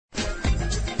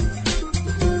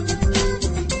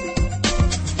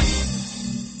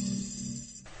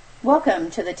Welcome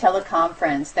to the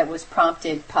teleconference that was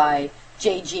prompted by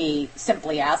JG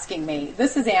simply asking me.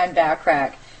 This is Ann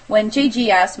Backrack. When JG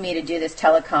asked me to do this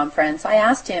teleconference, I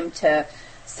asked him to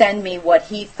send me what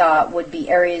he thought would be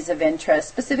areas of interest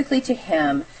specifically to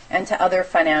him and to other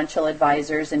financial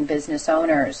advisors and business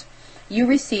owners. You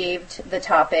received the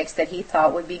topics that he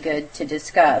thought would be good to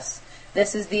discuss.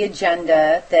 This is the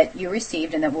agenda that you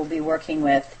received and that we'll be working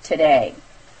with today.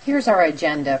 Here's our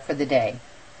agenda for the day.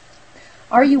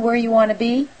 Are you where you want to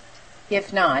be?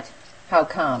 If not, how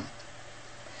come?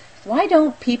 Why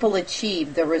don't people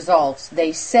achieve the results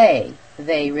they say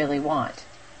they really want?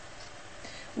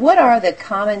 What are the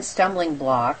common stumbling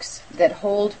blocks that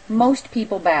hold most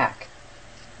people back?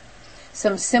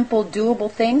 Some simple doable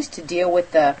things to deal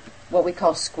with the what we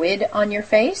call squid on your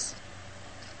face?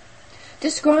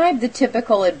 Describe the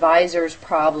typical advisor's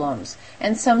problems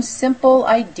and some simple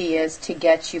ideas to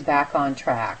get you back on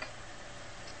track.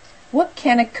 What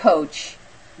can a coach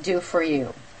do for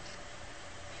you?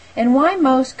 And why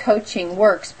most coaching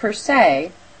works per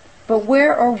se, but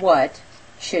where or what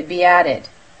should be added?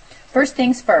 First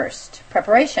things first,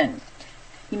 preparation.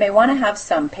 You may want to have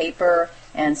some paper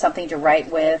and something to write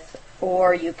with,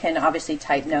 or you can obviously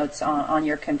type notes on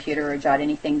your computer or jot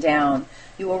anything down.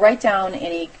 You will write down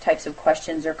any types of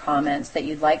questions or comments that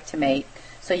you'd like to make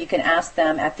so you can ask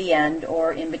them at the end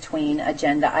or in between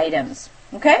agenda items.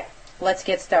 Okay? Let's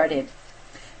get started.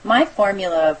 My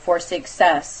formula for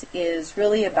success is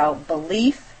really about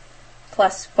belief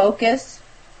plus focus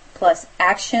plus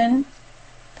action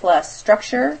plus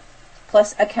structure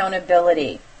plus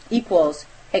accountability equals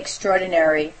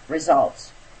extraordinary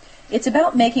results. It's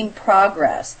about making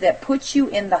progress that puts you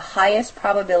in the highest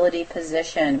probability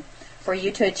position for you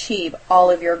to achieve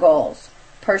all of your goals,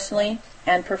 personally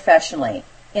and professionally,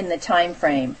 in the time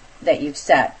frame that you've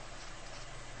set.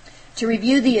 To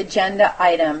review the agenda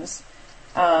items,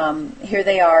 here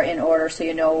they are in order so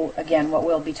you know, again, what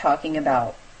we'll be talking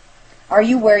about. Are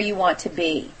you where you want to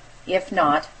be? If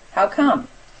not, how come?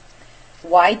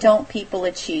 Why don't people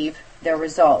achieve their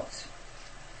results?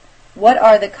 What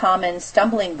are the common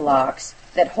stumbling blocks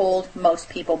that hold most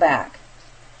people back?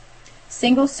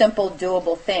 Single, simple,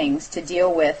 doable things to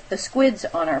deal with the squids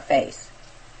on our face.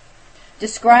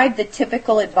 Describe the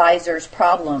typical advisor's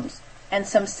problems and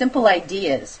some simple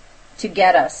ideas to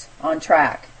get us on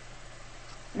track.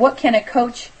 What can a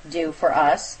coach do for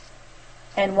us?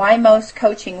 And why most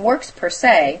coaching works per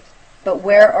se, but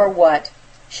where or what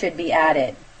should be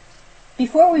added?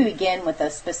 Before we begin with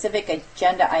the specific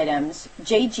agenda items,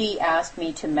 JG asked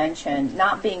me to mention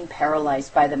not being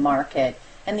paralyzed by the market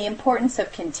and the importance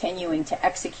of continuing to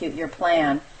execute your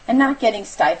plan and not getting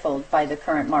stifled by the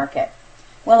current market.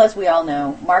 Well, as we all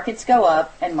know, markets go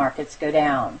up and markets go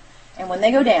down. And when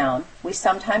they go down, we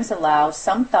sometimes allow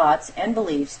some thoughts and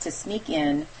beliefs to sneak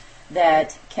in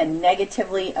that can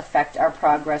negatively affect our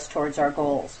progress towards our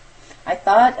goals. I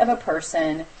thought of a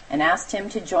person and asked him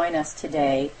to join us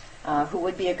today who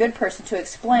would be a good person to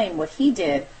explain what he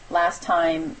did last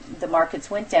time the markets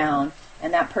went down,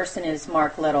 and that person is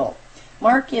Mark Little.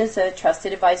 Mark is a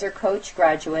trusted advisor coach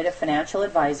graduate, a financial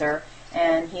advisor,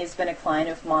 and he has been a client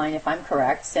of mine, if I'm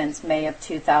correct, since May of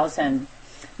 2000.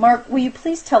 Mark, will you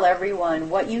please tell everyone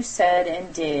what you said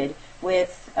and did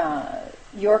with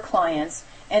your clients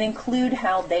and include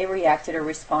how they reacted or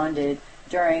responded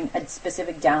during a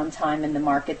specific downtime in the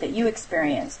market that you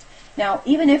experienced? Now,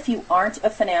 even if you aren't a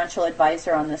financial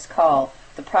advisor on this call,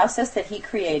 the process that he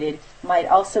created might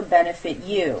also benefit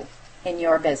you in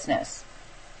your business.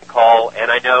 Call, and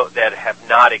I know that have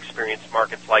not experienced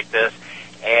markets like this,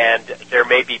 and there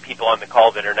may be people on the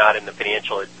call that are not in the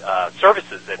financial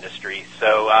services industry.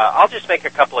 So I'll just make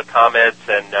a couple of comments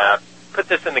and put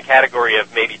this in the category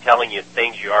of maybe telling you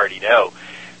things you already know.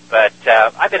 But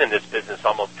I've been in this business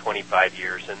almost 25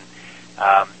 years,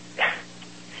 and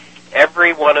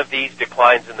every one of these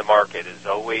declines in the market is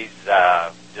always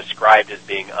described as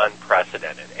being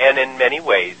unprecedented. And in many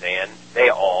ways, and they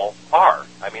all are.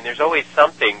 I mean, there's always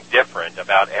something different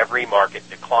about every market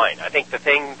decline. I think the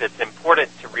thing that's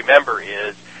important to remember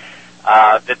is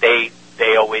that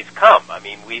they always come. I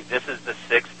mean, this is the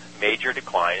sixth major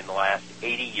decline in the last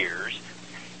 80 years.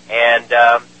 And,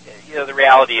 the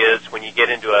reality is when you get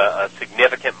into a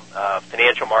significant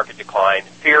financial market decline,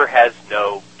 fear has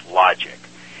no logic.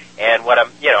 And what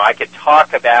I could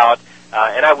talk about,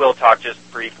 and I will talk just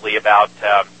briefly about,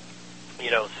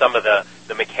 some of the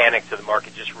mechanics of the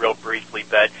market just real briefly.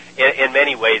 But in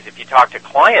many ways, if you talk to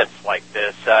clients like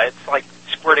this, it's like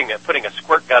putting a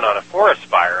squirt gun on a forest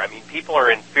fire. I mean, people are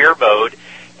in fear mode,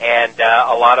 and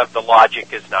a lot of the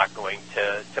logic is not going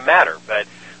to matter. But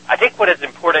I think what is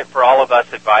important for all of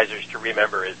us advisors to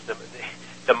remember is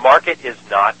the The market is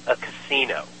not a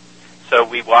casino. So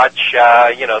we watch,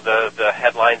 the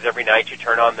headlines every night. You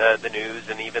turn on the news,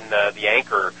 and even the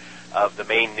anchor of the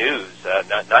main news,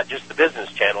 not just the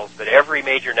business channels, but every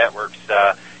major networks.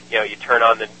 You turn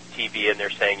on the TV, and they're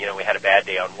saying, we had a bad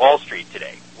day on Wall Street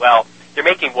today. Well, they're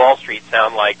making Wall Street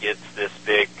sound like it's this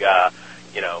big,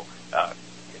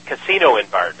 casino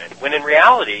environment. When in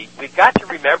reality, we've got to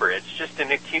remember it's just an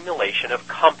accumulation of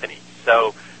companies.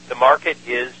 So the market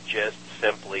is just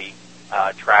simply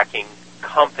tracking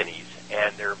companies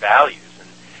and their values.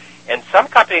 And some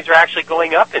companies are actually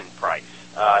going up in price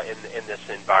in this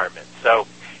environment. So,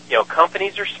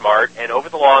 companies are smart, and over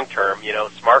the long term,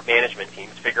 smart management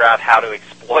teams figure out how to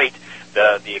exploit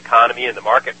the economy and the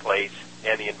marketplace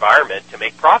and the environment to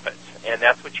make profits. And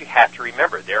that's what you have to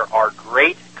remember. There are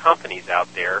great companies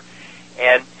out there,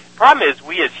 and the problem is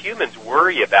we as humans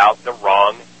worry about the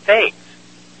wrong things.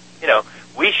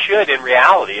 We should, in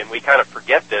reality, and we kind of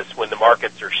forget this when the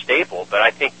markets are stable, but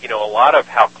I think, a lot of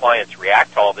how clients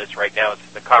react to all this right now is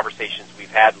the conversations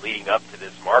we've had leading up to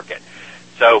this market.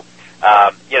 So,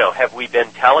 have we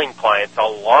been telling clients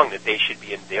all along that they should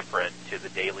be indifferent to the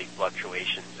daily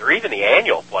fluctuations or even the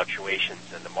annual fluctuations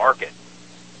in the market?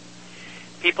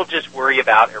 People just worry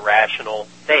about irrational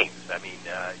things. I mean,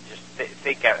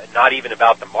 think not even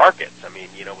about the markets. I mean,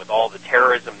 with all the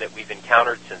terrorism that we've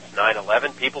encountered since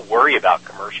 9/11, people worry about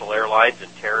commercial airlines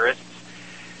and terrorists.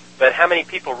 But how many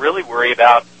people really worry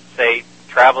about, say,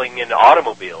 traveling in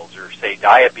automobiles or, say,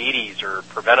 diabetes or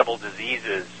preventable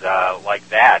diseases like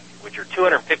that, which are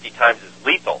 250 times as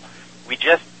lethal? We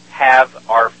just have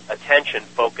our attention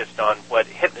focused on what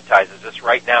hypnotizes us.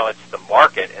 Right now it's the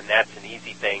market, and that's an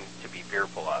easy thing to be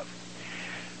fearful of.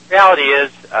 Reality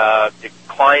is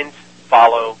declines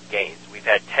follow gains. We've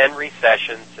had 10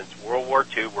 recessions since World War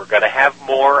II. We're going to have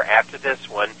more after this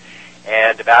one.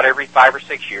 And about every 5 or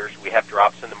 6 years, we have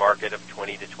drops in the market of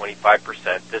 20 to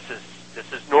 25%. This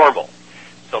is normal.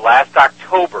 So last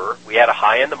October, we had a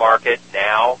high in the market.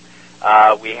 Now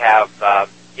we have,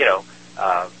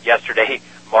 yesterday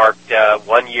marked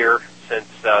 1 year since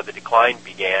the decline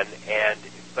began.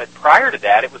 But prior to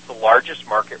that, it was the largest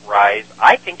market rise,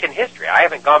 I think, in history. I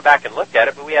haven't gone back and looked at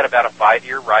it, but we had about a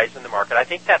 5-year rise in the market. I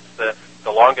think that's the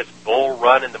longest bull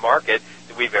run in the market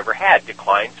that we've ever had.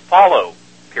 Declines follow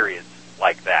periods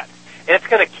like that. And it's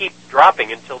going to keep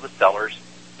dropping until the sellers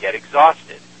get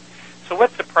exhausted. So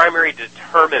what's the primary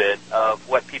determinant of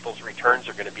what people's returns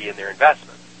are going to be in their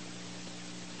investments?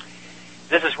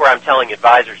 This is where I'm telling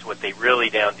advisors what they really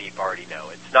down deep already know.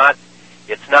 It's not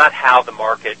how the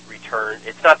market returns.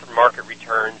 It's not the market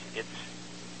returns. It's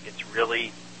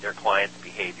really their client's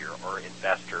behavior or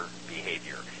investor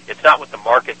behavior. It's not what the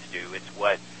markets do. It's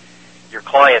what your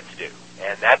clients do,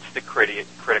 and that's the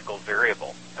critical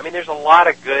variable. I mean, there's a lot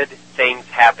of good things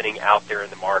happening out there in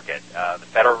the market. The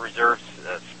Federal Reserve's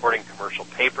supporting commercial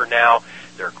paper now.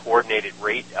 There are coordinated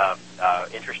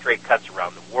interest rate cuts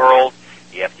around the world.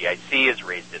 The FDIC has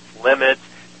raised its limits.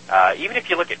 Even if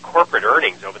you look at corporate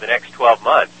earnings over the next 12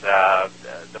 months,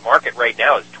 the market right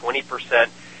now is 20%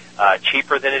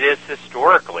 cheaper than it is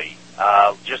historically,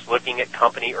 just looking at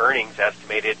company earnings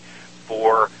estimated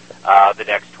for the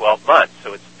next 12 months.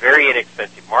 So it's a very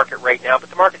inexpensive market right now, but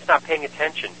the market's not paying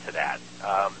attention to that.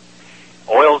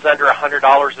 Oil's under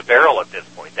 $100 a barrel at this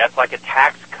point. That's like a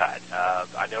tax cut.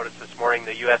 I noticed this morning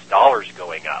the U.S. dollar's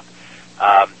going up.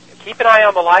 Keep an eye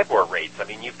on the LIBOR rates. I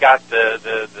mean, you've got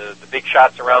the big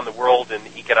shots around the world in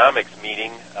the economics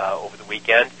meeting over the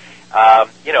weekend.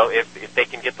 If they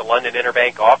can get the London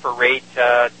Interbank offer rate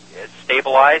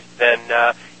stabilized, then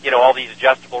all these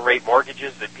adjustable rate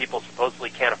mortgages that people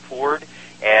supposedly can't afford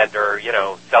and are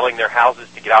selling their houses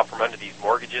to get out from under these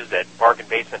mortgages at bargain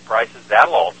basement prices,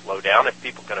 that'll all slow down if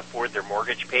people can afford their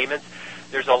mortgage payments.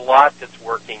 There's a lot that's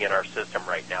working in our system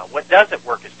right now. What doesn't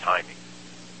work is timing.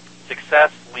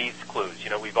 Success leaves clues.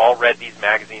 We've all read these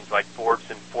magazines like Forbes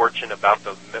and Fortune about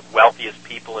the wealthiest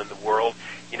people in the world.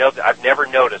 I've never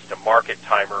noticed a market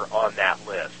timer on that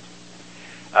list.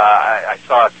 I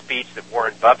saw a speech that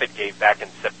Warren Buffett gave back in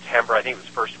September. I think it was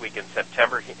first week in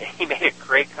September. He made a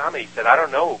great comment. He said, I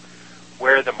don't know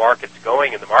where the market's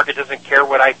going, and the market doesn't care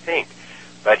what I think.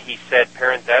 But he said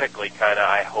parenthetically,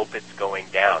 I hope it's going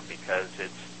down because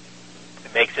it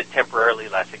makes it temporarily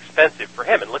less expensive for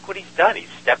him. And look what he's done. He's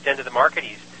stepped into the market.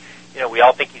 We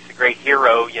all think he's a great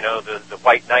hero, the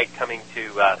white knight coming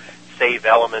to save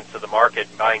elements of the market,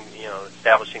 buying,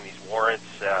 establishing these warrants.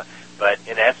 But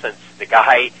in essence, the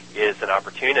guy is an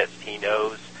opportunist. He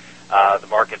knows the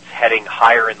market's heading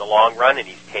higher in the long run, and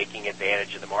he's taking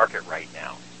advantage of the market right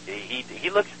now. He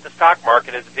looks at the stock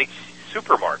market as a big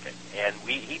supermarket, and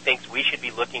he thinks we should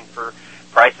be looking for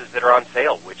prices that are on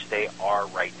sale, which they are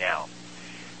right now.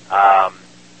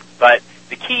 But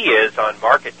the key is on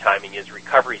market timing is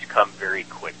recoveries come very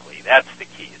quickly. That's the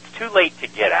key. It's too late to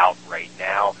get out right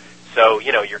now. So,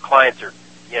 your clients are,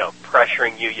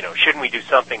 pressuring you, shouldn't we do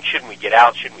something? Shouldn't we get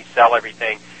out? Shouldn't we sell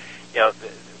everything?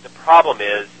 The problem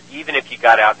is, even if you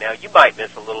got out now, you might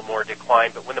miss a little more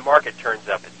decline, but when the market turns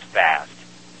up, it's fast.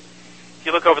 If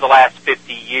you look over the last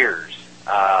 50 years,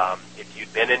 if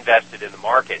you'd been invested in the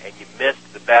market and you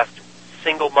missed the best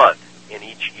single month in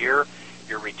each year,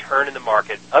 your return in the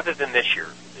market, other than this year,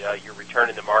 your return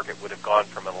in the market would have gone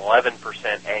from an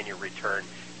 11% annual return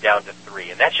down to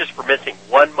 3%. And that's just for missing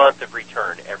 1 month of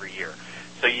return every year.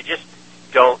 So you just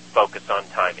don't focus on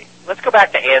timing. Let's go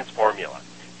back to Ann's formula.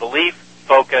 Belief,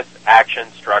 focus,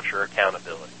 action, structure,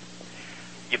 accountability.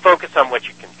 You focus on what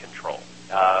you can control.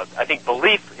 I think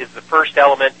belief is the first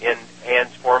element in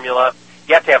Ann's formula.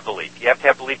 You have to have belief. You have to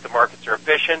have belief the markets are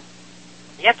efficient.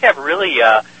 You have to have really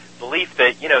belief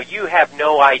that, you have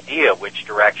no idea which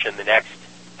direction the next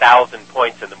 1,000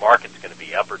 points in the market's going to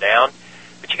be, up or down.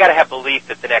 But you got to have belief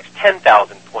that the next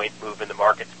 10,000 point move in the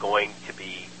market's going to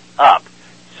be up.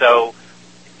 So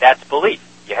that's belief.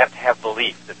 You have to have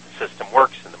belief that the system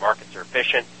works and the markets are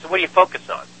efficient. So what do you focus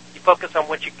on? You focus on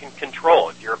what you can control.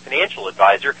 If you're a financial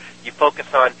advisor, you focus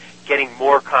on getting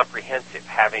more comprehensive,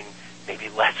 having maybe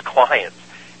less clients,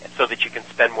 and so that you can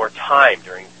spend more time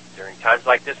during times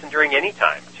like this and during any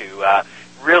time to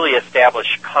really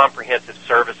establish comprehensive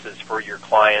services for your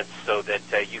clients so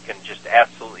that you can just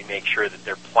absolutely make sure that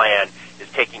their plan is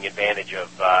taking advantage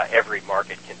of every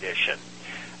market condition.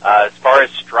 As far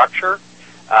as structure,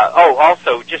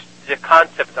 also just the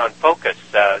concept on focus,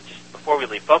 just before we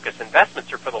leave focus,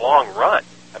 investments are for the long run.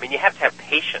 I mean, you have to have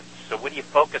patience. So what do you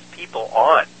focus people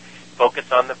on?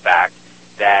 Focus on the fact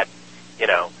that,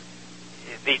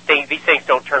 these things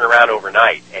don't turn around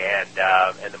overnight, and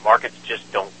the markets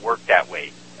just don't work that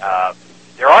way.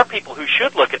 There are people who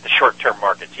should look at the short-term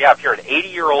markets. Yeah, if you're an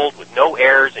 80-year-old with no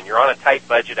heirs and you're on a tight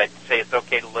budget, I'd say it's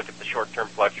okay to look at the short-term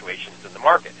fluctuations in the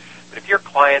market. But if your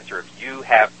clients or if you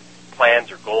have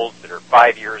plans or goals that are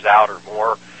 5 years out or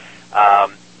more,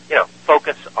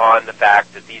 focus on the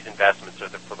fact that these investments are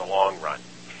for the long run.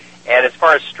 And as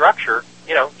far as structure,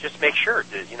 just make sure,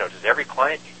 does every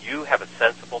client, do you have a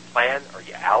sensible plan? Are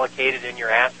you allocated in your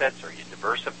assets? Are you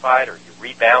diversified? Are you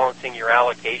rebalancing your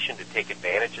allocation to take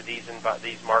advantage of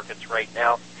these markets right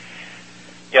now?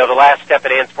 The last step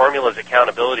in Ann's formula is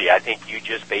accountability. I think you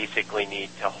just basically need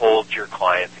to hold your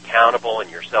clients accountable and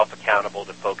yourself accountable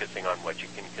to focusing on what you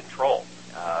can control.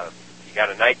 If you got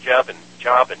a night job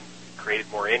and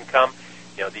created more income,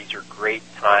 these are great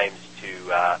times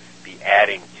to be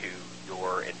adding to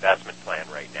your investment plan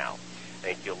right now. I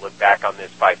think you'll look back on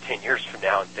this 5-10 years from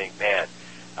now and think, man,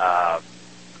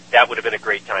 that would have been a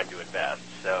great time to invest.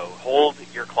 So hold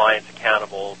your clients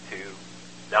accountable to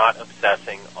not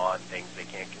obsessing on things they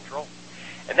can't control.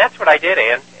 And that's what I did,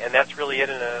 Ann, and that's really it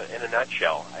in a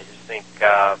nutshell. I just think,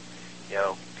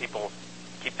 people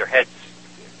keep their heads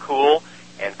cool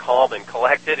and calm and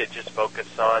collected and just focus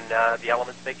on the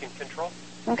elements they can control.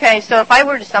 Okay, so if I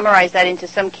were to summarize that into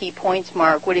some key points,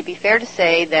 Mark, would it be fair to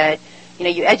say that,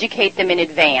 you educate them in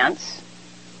advance,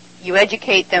 you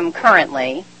educate them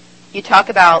currently, you talk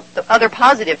about the other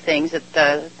positive things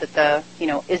that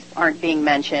aren't being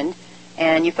mentioned,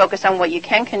 and you focus on what you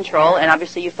can control, and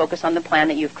obviously you focus on the plan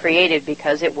that you've created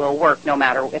because it will work no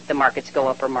matter if the markets go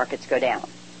up or markets go down.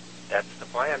 That's the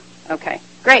plan. Okay,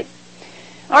 great.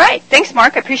 All right, thanks,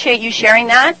 Mark. I appreciate you sharing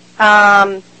that.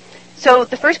 So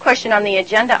the first question on the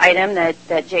agenda item that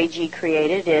JG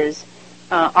created is,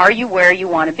 are you where you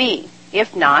want to be?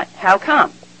 If not, how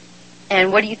come?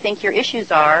 And what do you think your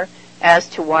issues are as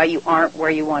to why you aren't where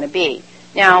you want to be?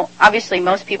 Now, obviously,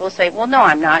 most people say, well, no,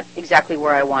 I'm not exactly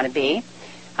where I want to be.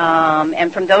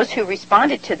 And from those who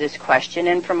responded to this question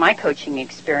and from my coaching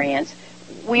experience,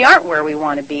 we aren't where we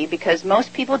want to be because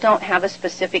most people don't have a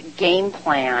specific game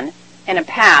plan and a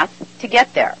path to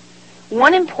get there.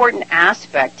 One important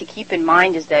aspect to keep in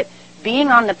mind is that being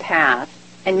on the path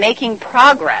and making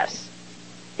progress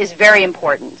is very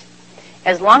important.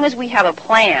 As long as we have a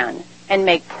plan and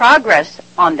make progress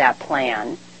on that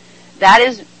plan, that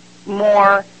is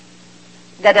more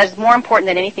important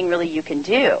than anything really you can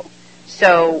do.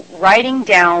 So writing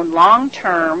down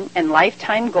long-term and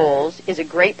lifetime goals is a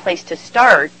great place to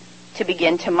start to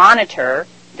begin to monitor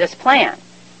this plan.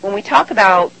 When we talk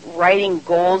about writing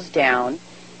goals down,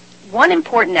 one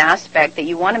important aspect that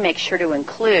you want to make sure to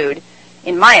include,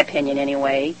 in my opinion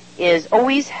anyway, is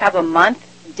always have a month,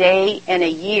 day, and a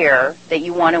year that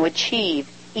you want to achieve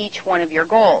each one of your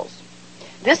goals.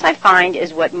 This, I find,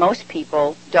 is what most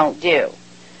people don't do.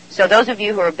 So those of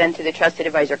you who have been through the Trusted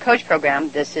Advisor Coach program,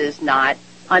 this is not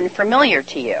unfamiliar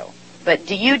to you. But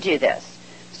do you do this?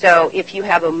 So if you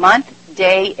have a month,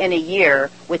 day, and a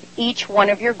year with each one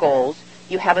of your goals,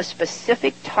 you have a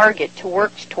specific target to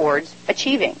work towards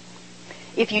achieving.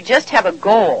 If you just have a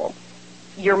goal,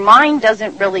 your mind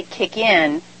doesn't really kick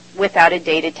in without a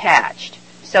date attached.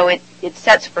 So it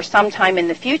sets for some time in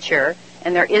the future,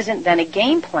 and there isn't then a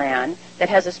game plan that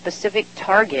has a specific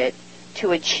target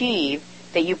to achieve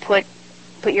that you put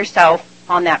yourself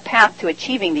on that path to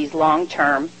achieving these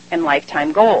long-term and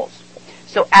lifetime goals.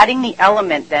 So adding the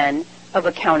element then of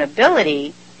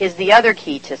accountability is the other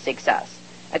key to success.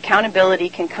 Accountability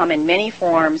can come in many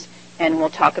forms, and we'll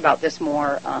talk about this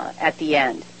more at the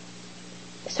end.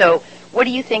 So what do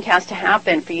you think has to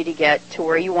happen for you to get to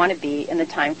where you want to be in the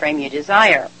time frame you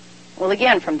desire? Well,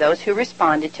 again, from those who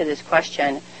responded to this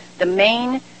question, the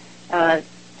main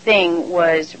thing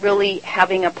was really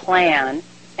having a plan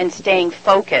and staying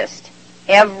focused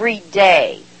every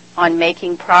day on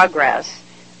making progress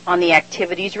on the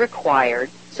activities required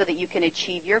so that you can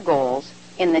achieve your goals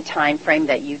in the time frame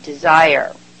that you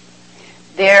desire.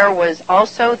 There was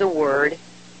also the word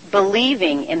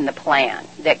believing in the plan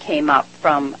that came up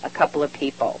from a couple of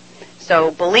people. So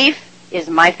belief is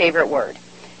my favorite word.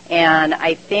 And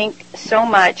I think so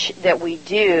much that we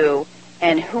do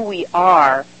and who we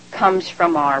are comes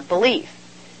from our belief.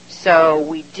 So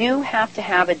we do have to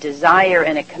have a desire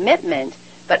and a commitment,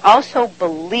 but also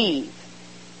believe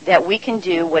that we can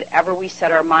do whatever we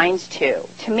set our minds to.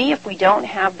 To me, if we don't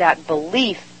have that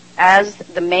belief as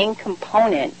the main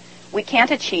component, we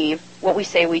can't achieve what we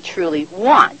say we truly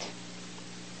want.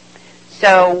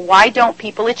 So why don't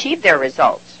people achieve their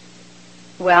results?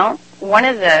 Well, one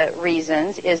of the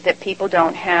reasons is that people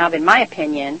don't have, in my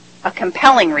opinion, a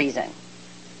compelling reason.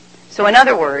 So in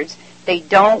other words, they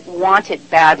don't want it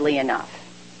badly enough.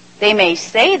 They may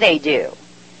say they do,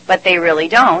 but they really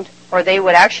don't, or they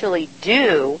would actually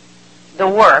do the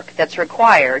work that's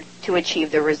required to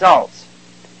achieve the results.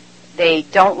 They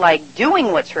don't like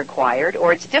doing what's required,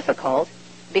 or it's difficult,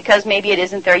 because maybe it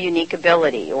isn't their unique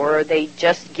ability, or they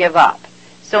just give up.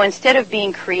 So instead of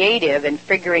being creative and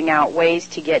figuring out ways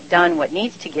to get done what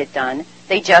needs to get done,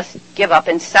 they just give up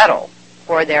and settle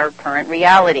for their current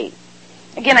reality.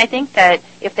 Again, I think that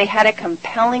if they had a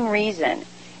compelling reason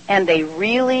and they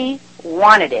really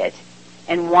wanted it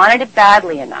and wanted it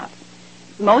badly enough,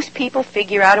 most people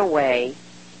figure out a way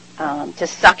to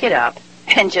suck it up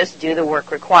and just do the work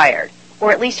required,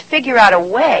 or at least figure out a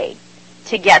way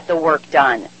to get the work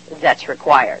done that's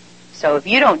required. So if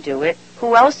you don't do it,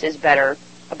 who else is a better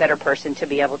person to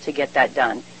be able to get that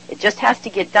done? It just has to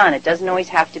get done. It doesn't always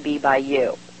have to be by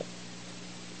you.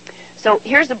 So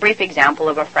here's a brief example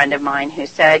of a friend of mine who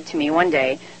said to me one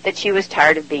day that she was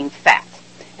tired of being fat,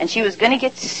 and she was going to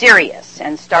get serious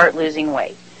and start losing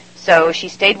weight. So she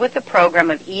stayed with the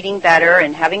program of eating better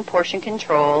and having portion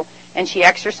control, and she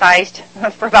exercised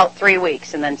for about 3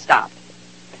 weeks and then stopped.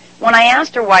 When I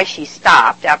asked her why she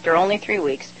stopped after only 3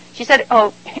 weeks, she said,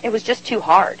 it was just too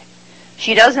hard.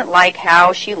 She doesn't like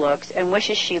how she looks and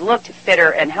wishes she looked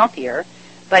fitter and healthier,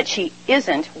 but she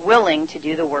isn't willing to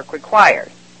do the work required.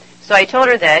 So I told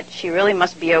her that she really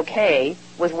must be okay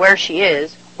with where she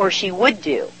is, or she would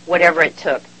do whatever it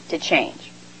took to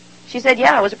change. She said,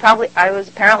 yeah, I was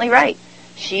apparently right.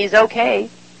 She's okay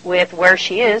with where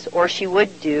she is, or she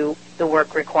would do the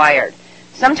work required.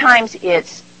 Sometimes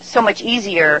it's so much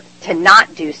easier to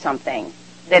not do something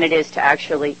than it is to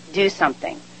actually do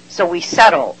something. So we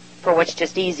settle for what's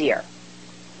just easier.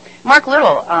 Mark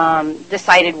Little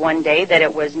decided one day that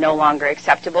it was no longer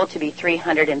acceptable to be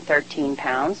 313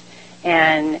 pounds,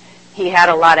 and he had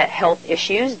a lot of health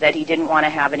issues that he didn't want to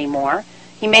have anymore.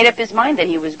 He made up his mind that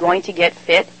he was going to get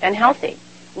fit and healthy.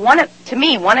 To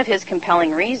me, one of his compelling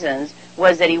reasons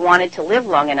was that he wanted to live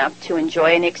long enough to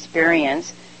enjoy and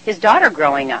experience his daughter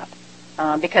growing up,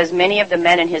 because many of the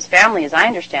men in his family, as I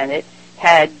understand it,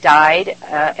 had died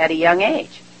at a young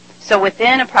age. So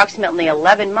within approximately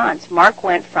 11 months, Mark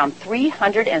went from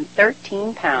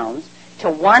 313 pounds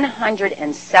to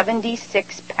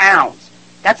 176 pounds.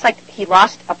 That's like he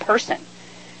lost a person.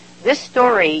 This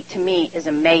story, to me, is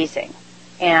amazing.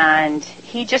 And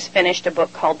he just finished a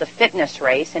book called The Fitness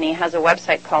Race, and he has a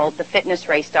website called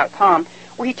thefitnessrace.com,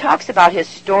 where he talks about his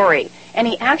story. And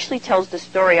he actually tells the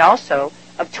story also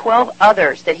of 12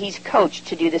 others that he's coached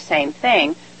to do the same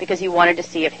thing, because he wanted to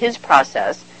see if his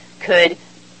process could,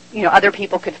 other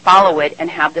people could follow it and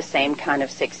have the same kind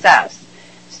of success.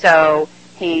 So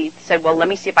he said, well, let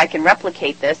me see if I can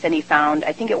replicate this. And he found,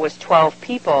 I think it was 12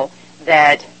 people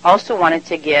that also wanted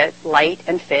to get light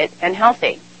and fit and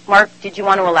healthy. Mark, did you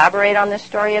want to elaborate on this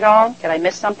story at all? Did I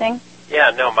miss something?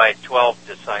 Yeah, no, my 12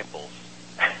 disciples.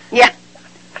 Yeah.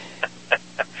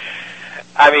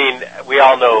 I mean, we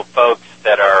all know folks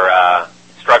that are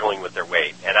struggling with their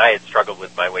weight, and I had struggled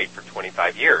with my weight for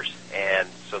 25 years, and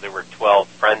so there were 12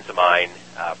 friends of mine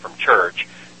from church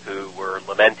who were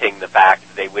lamenting the fact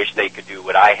that they wished they could do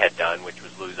what I had done, which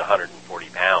was lose 140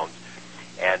 pounds.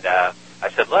 And I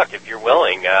said, look, if you're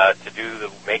willing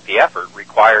to make the effort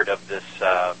required of this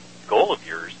goal of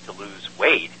yours to lose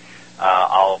weight,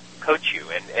 I'll coach you.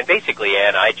 And basically,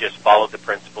 Ann, I just followed the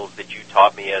principles that you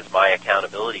taught me as my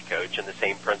accountability coach, and the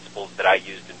same principles that I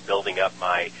used in building up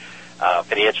my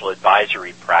financial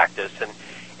advisory practice.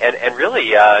 And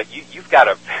really, you've got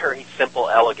a very simple,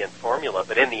 elegant formula,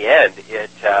 but in the end,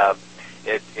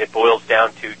 it boils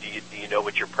down to do you know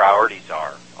what your priorities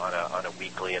are on a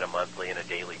weekly and a monthly and a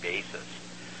daily basis?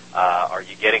 Are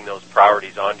you getting those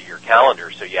priorities onto your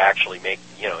calendar so you actually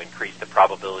increase the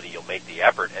probability you'll make the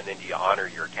effort, and then do you honor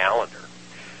your calendar?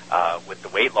 With the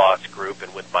weight loss group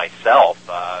and with myself,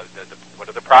 what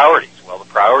are the priorities? Well, the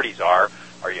priorities are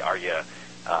you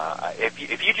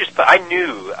if you just, I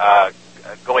knew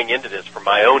going into this from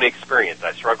my own experience,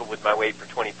 I struggled with my weight for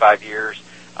 25 years.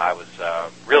 I was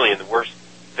really in the worst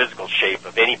physical shape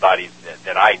of anybody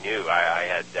that I knew.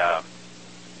 I had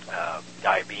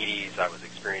diabetes. I was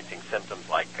experiencing symptoms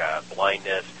like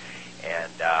blindness,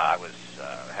 and I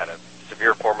had a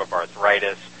severe form of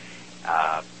arthritis.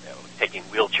 I was taking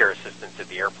wheelchair assistance at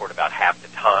the airport about half the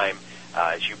time.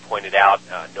 As you pointed out,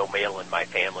 no male in my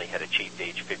family had achieved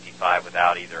age 55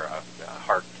 without either a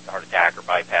heart attack or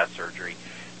bypass surgery.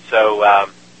 So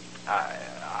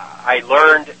I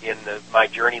learned in my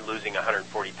journey losing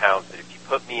 140 pounds that if you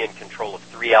put me in control of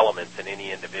three elements in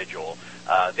any individual,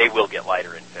 they will get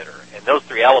lighter and fitter. And those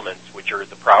three elements, which are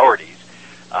the priorities,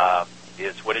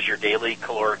 is what is your daily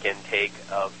caloric intake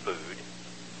of food,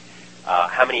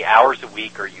 how many hours a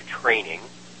week are you training,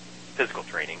 physical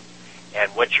training, and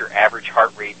what's your average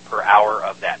heart rate per hour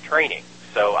of that training.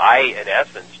 So I, in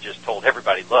essence, just told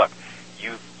everybody, look,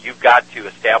 you've got to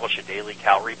establish a daily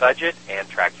calorie budget and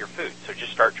track your food. So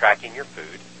just start tracking your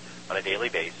food on a daily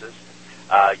basis.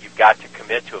 You've got to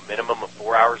commit to a minimum of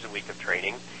 4 hours a week of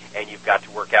training, and you've got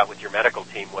to work out with your medical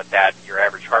team what your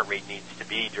average heart rate needs to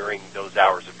be during those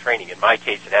hours of training. In my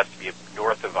case, it has to be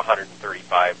north of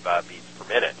 135 beats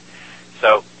per minute.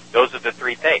 So those are the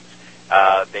three things.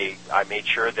 I made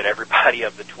sure that everybody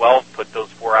of the 12 put those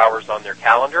 4 hours on their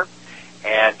calendar,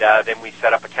 and then we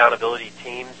set up accountability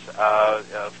teams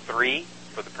of 3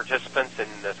 for the participants in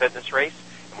the fitness race,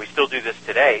 and we still do this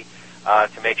today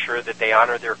to make sure that they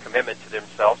honor their commitment to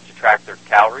themselves to track their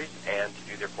calories and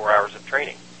to do their 4 hours of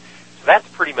training. So that's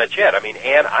pretty much it. I mean,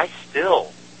 Ann, I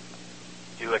still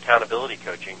do accountability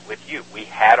coaching with you. We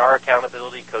had our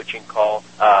accountability coaching call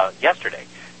yesterday.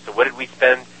 So what did we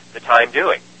spend the time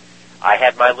doing? I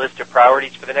had my list of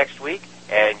priorities for the next week,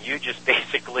 and you just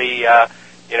basically,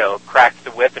 cracked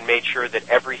the whip and made sure that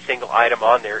every single item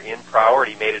on there in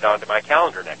priority made it onto my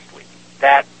calendar next week.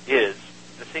 That is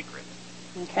the secret.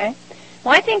 Okay.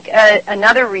 Well, I think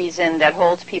another reason that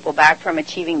holds people back from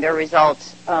achieving their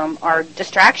results are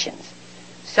distractions.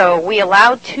 So we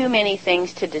allow too many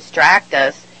things to distract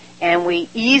us, and we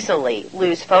easily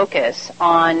lose focus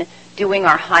on doing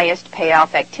our highest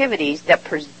payoff activities that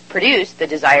produce the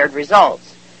desired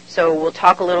results. So we'll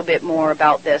talk a little bit more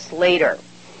about this later.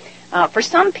 For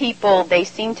some people, they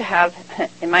seem to have,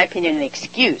 in my opinion, an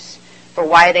excuse for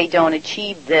why they don't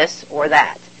achieve this or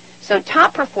that. So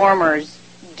top performers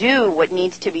do what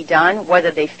needs to be done,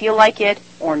 whether they feel like it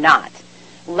or not.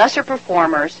 Lesser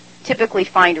performers typically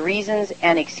find reasons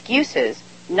and excuses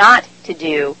not to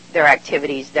do their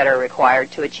activities that are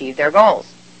required to achieve their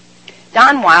goals.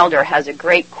 Don Wilder has a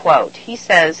great quote. He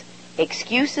says,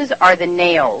 "Excuses are the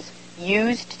nails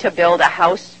used to build a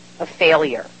house of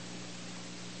failure."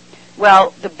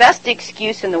 Well, the best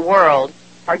excuse in the world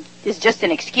is just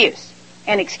an excuse.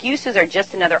 And excuses are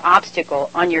just another obstacle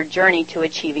on your journey to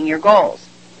achieving your goals.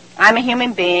 I'm a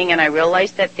human being, and I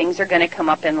realize that things are going to come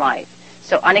up in life.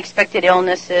 So unexpected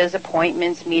illnesses,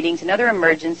 appointments, meetings, and other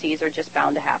emergencies are just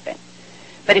bound to happen.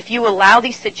 But if you allow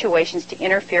these situations to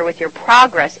interfere with your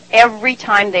progress every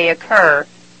time they occur,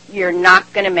 you're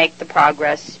not going to make the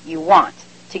progress you want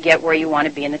to get where you want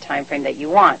to be in the time frame that you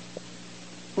want.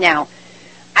 Now,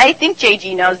 I think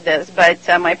JG knows this, but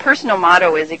my personal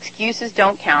motto is excuses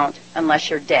don't count unless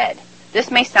you're dead. This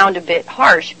may sound a bit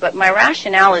harsh, but my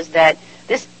rationale is that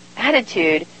this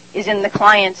attitude is in the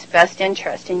client's best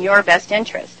interest, in your best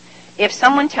interest. If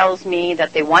someone tells me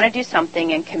that they want to do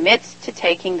something and commits to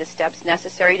taking the steps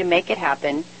necessary to make it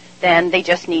happen, then they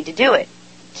just need to do it.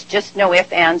 It's just no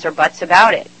ifs, ands, or buts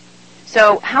about it.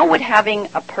 So how would having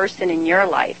a person in your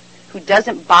life who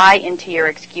doesn't buy into your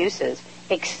excuses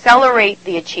accelerate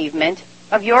the achievement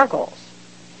of your goals.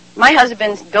 My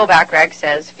husband, Bill Bachrach,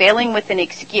 says failing with an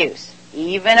excuse,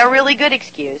 even a really good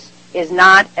excuse, is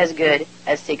not as good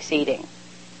as succeeding.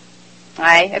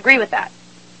 I agree with that.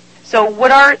 So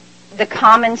what are the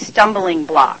common stumbling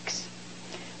blocks?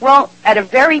 Well, at a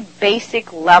very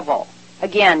basic level,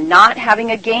 again, not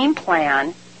having a game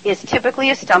plan is typically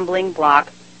a stumbling block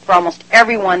for almost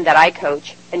everyone that I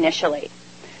coach initially.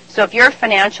 So if you're a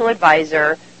financial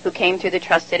advisor who came through the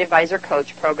Trusted Advisor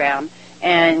Coach program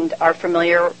and are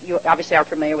familiar, you obviously are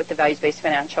familiar with the Values-Based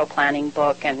Financial Planning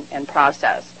book and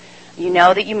process, you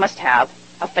know that you must have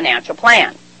a financial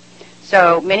plan.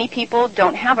 So many people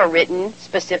don't have a written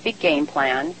specific game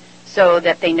plan so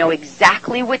that they know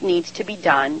exactly what needs to be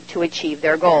done to achieve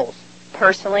their goals,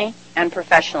 personally and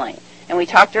professionally. And we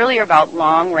talked earlier about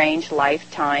long-range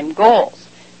lifetime goals.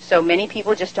 So many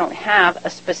people just don't have a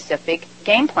specific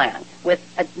game plan with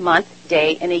a month,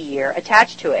 day, and a year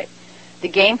attached to it. The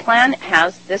game plan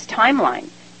has this timeline,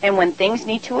 and when things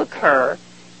need to occur,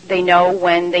 they know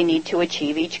when they need to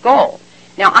achieve each goal.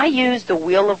 Now, I use the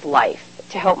Wheel of Life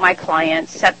to help my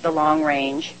clients set the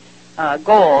long-range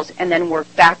goals and then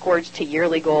work backwards to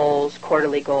yearly goals,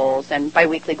 quarterly goals, and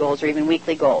biweekly goals, or even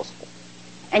weekly goals.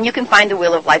 And you can find the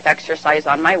Wheel of Life exercise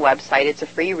on my website. It's a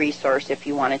free resource if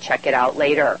you want to check it out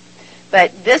later.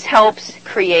 But this helps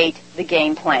create the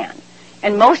game plan.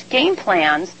 And most game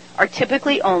plans are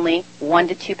typically only 1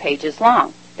 to 2 pages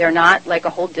long. They're not like a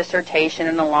whole dissertation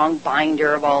and a long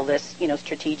binder of all this,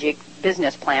 strategic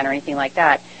business plan or anything like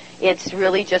that. It's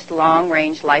really just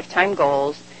long-range lifetime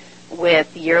goals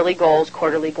with yearly goals,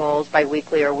 quarterly goals,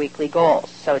 biweekly or weekly goals.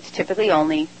 So it's typically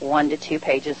only 1 to 2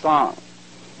 pages long.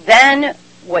 Then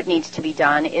what needs to be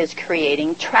done is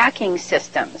creating tracking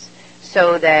systems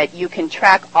so that you can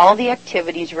track all the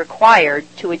activities required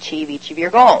to achieve each of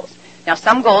your goals. Now,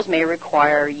 some goals may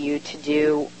require you to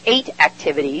do 8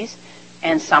 activities,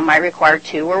 and some might require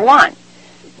 2 or 1.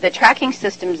 The tracking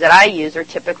systems that I use are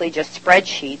typically just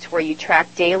spreadsheets where you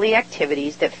track daily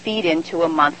activities that feed into a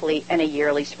monthly and a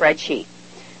yearly spreadsheet.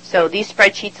 So these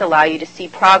spreadsheets allow you to see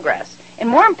progress, and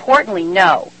more importantly,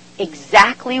 know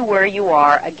exactly where you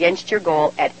are against your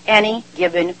goal at any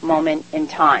given moment in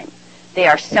time. They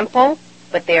are simple,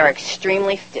 but they are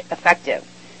extremely effective.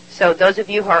 So those of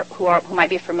you who might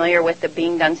be familiar with the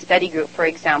Being Done Study Group, for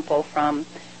example, from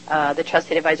the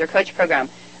Trusted Advisor Coach program,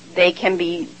 they can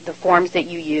be the forms that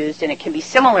you used, and it can be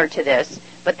similar to this,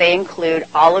 but they include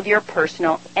all of your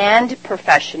personal and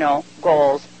professional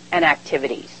goals and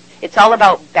activities. It's all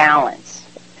about balance.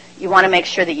 You want to make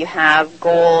sure that you have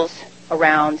goals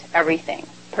around everything,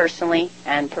 personally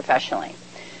and professionally.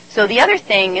 So the other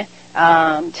thing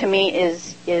to me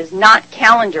is not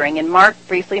calendaring, and Mark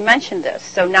briefly mentioned this.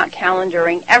 So not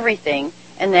calendaring everything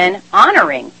and then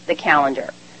honoring the calendar.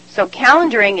 So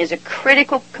calendaring is a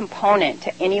critical component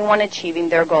to anyone achieving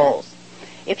their goals.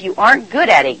 If you aren't good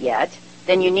at it yet,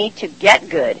 then you need to get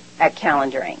good at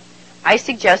calendaring. I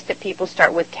suggest that people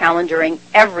start with calendaring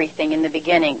everything in the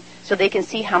beginning so they can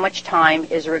see how much time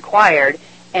is required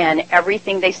and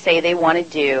everything they say they want to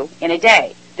do in a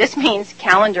day. This means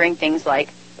calendaring things like,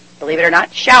 believe it or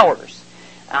not, showers,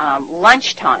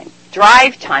 lunchtime,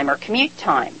 drive time, or commute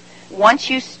time. Once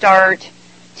you start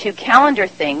to calendar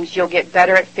things, you'll get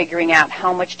better at figuring out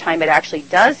how much time it actually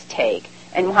does take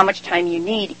and how much time you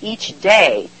need each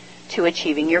day to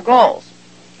achieving your goals.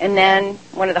 And then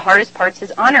one of the hardest parts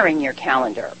is honoring your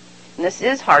calendar. And this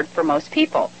is hard for most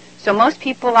people. So most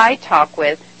people I talk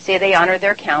with say they honor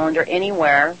their calendar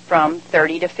anywhere from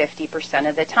 30 to 50%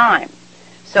 of the time.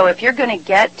 So if you're going to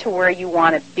get to where you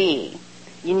want to be,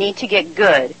 you need to get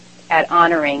good at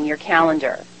honoring your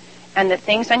calendar. And the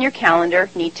things on your calendar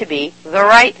need to be the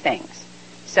right things.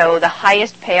 So the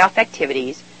highest payoff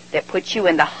activities that put you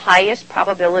in the highest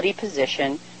probability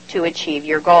position to achieve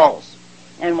your goals.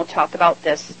 And we'll talk about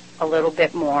this a little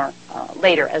bit more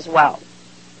later as well.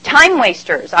 Time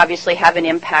wasters obviously have an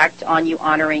impact on you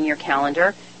honoring your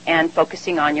calendar and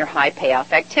focusing on your high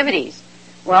payoff activities.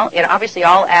 Well, it obviously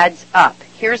all adds up.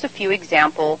 Here's a few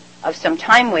examples of some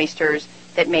time wasters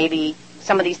that maybe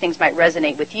some of these things might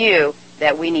resonate with you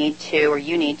that we need to, or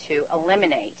you need to,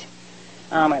 eliminate.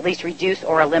 At least reduce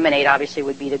or eliminate, obviously,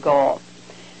 would be the goal.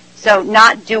 So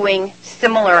not doing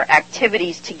similar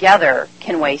activities together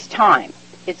can waste time.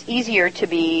 It's easier to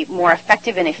be more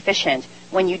effective and efficient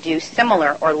when you do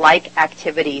similar or like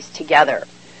activities together.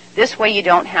 This way you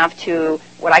don't have to,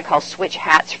 what I call, switch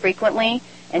hats frequently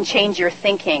and change your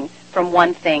thinking from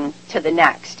one thing to the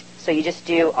next. So you just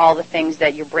do all the things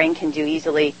that your brain can do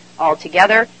easily all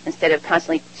together instead of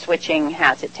constantly switching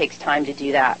hats. It takes time to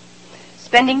do that.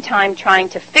 spending time trying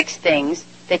to fix things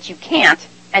that you can't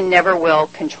and never will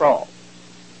control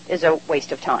is a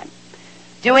waste of time.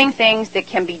 Doing things that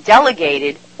can be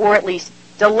delegated or at least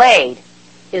delayed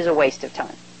is a waste of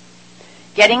time.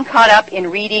 Getting caught up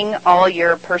in reading all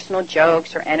your personal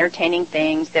jokes or entertaining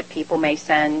things that people may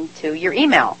send to your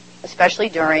email, especially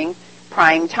during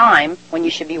prime time when you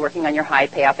should be working on your high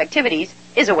payoff activities,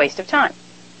 is a waste of time.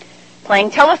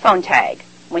 Playing telephone tag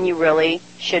when you really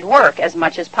should work as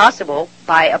much as possible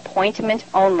by appointment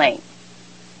only.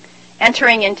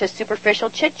 Entering into superficial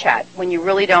chit-chat when you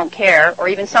really don't care, or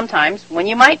even sometimes when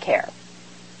you might care.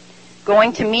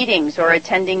 Going to meetings or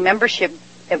attending membership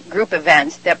group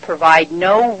events that provide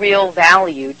no real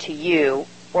value to you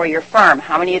or your firm.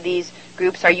 How many of these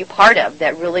groups are you part of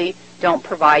that really don't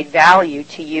provide value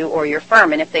to you or your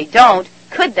firm? And if they don't,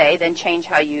 could they then change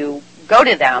how you go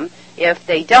to them? If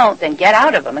they don't, then get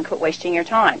out of them and quit wasting your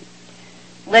time.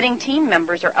 Letting team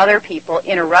members or other people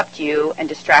interrupt you and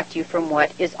distract you from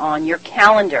what is on your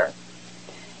calendar.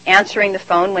 Answering the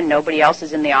phone when nobody else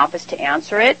is in the office to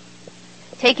answer it.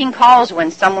 Taking calls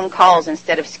when someone calls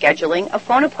instead of scheduling a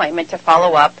phone appointment to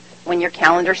follow up when your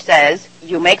calendar says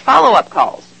you make follow-up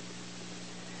calls.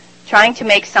 Trying to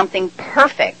make something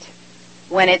perfect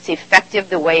when it's effective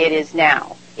the way it is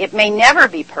now. It may never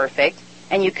be perfect,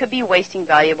 and you could be wasting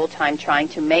valuable time trying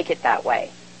to make it that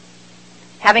way.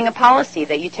 Having a policy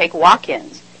that you take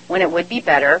walk-ins when it would be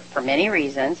better, for many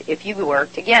reasons, if you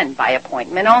worked, again, by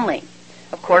appointment only.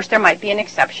 Of course, there might be an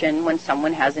exception when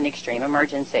someone has an extreme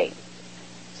emergency.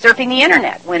 Surfing the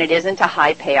internet when it isn't a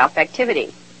high payoff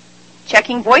activity.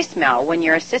 Checking voicemail when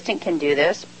your assistant can do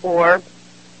this or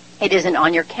it isn't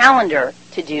on your calendar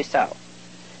to do so.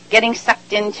 Getting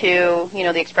sucked into,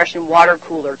 the expression water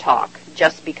cooler talk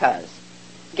just because.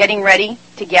 Getting ready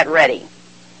to get ready.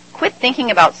 Quit thinking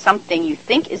about something you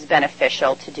think is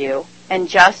beneficial to do and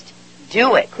just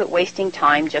do it. Quit wasting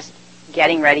time just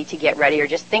getting ready to get ready or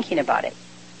just thinking about it.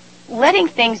 Letting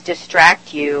things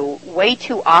distract you way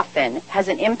too often has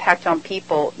an impact on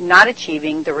people not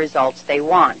achieving the results they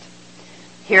want.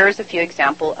 Here's a few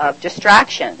examples of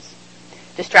distractions.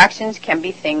 Distractions can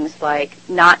be things like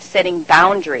not setting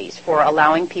boundaries for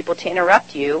allowing people to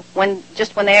interrupt you when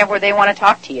they want to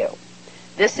talk to you.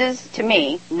 This is, to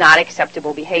me, not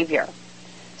acceptable behavior.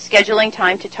 Scheduling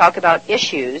time to talk about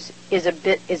issues is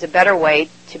a better way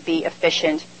to be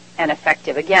efficient and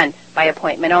effective, again, by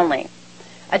appointment only.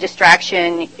 A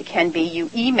distraction can be your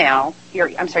email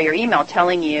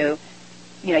telling you,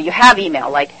 you have email,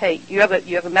 like, hey, you have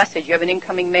a message, you have an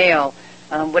incoming mail,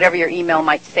 whatever your email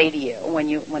might say to you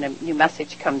when a new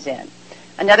message comes in.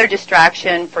 Another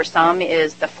distraction for some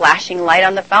is the flashing light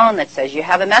on the phone that says you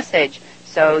have a message.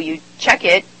 So you check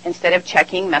it instead of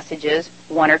checking messages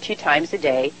 1 or 2 times a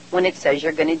day when it says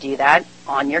you're going to do that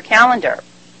on your calendar.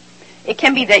 It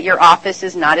can be that your office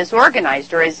is not as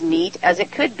organized or as neat as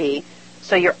it could be,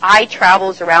 so your eye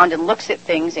travels around and looks at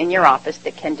things in your office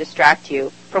that can distract you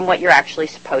from what you're actually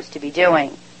supposed to be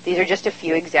doing. These are just a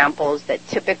few examples that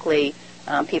typically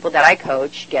people that I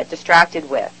coach get distracted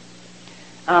with.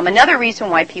 Another reason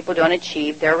why people don't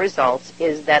achieve their results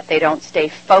is that they don't stay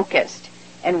focused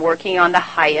and working on the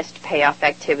highest payoff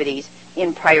activities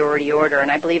in priority order.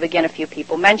 And I believe, again, a few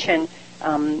people mentioned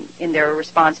in their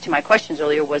response to my questions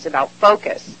earlier was about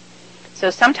focus.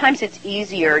 So sometimes it's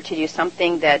easier to do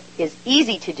something that is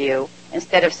easy to do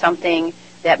instead of something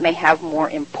that may have more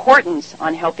importance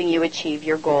on helping you achieve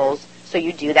your goals, so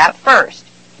you do that first.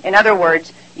 In other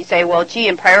words, you say, well,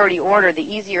 in priority order, the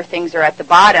easier things are at the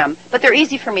bottom, but they're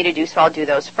easy for me to do, so I'll do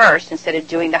those first instead of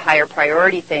doing the higher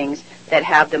priority things that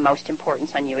have the most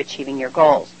importance on you achieving your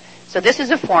goals. So this is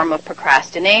a form of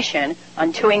procrastination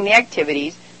on doing the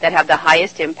activities that have the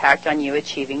highest impact on you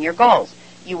achieving your goals.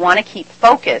 You want to keep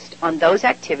focused on those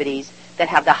activities that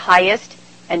have the highest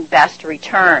and best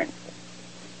return.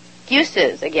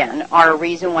 Excuses, again, are a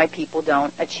reason why people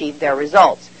don't achieve their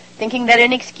results. Thinking that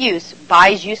an excuse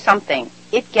buys you something,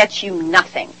 it gets you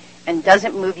nothing and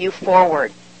doesn't move you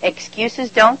forward. Excuses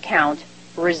don't count.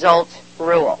 Results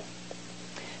rule.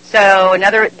 So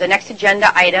the next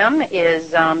agenda item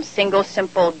is single,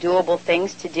 simple, doable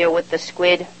things to deal with the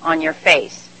squid on your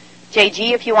face.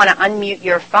 JG, if you want to unmute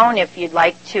your phone, if you'd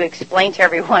like to explain to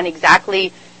everyone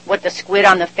exactly what the squid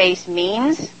on the face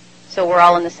means, so we're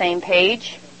all on the same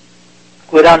page.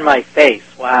 Squid on my face,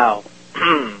 wow.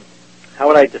 How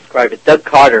would I describe it? Doug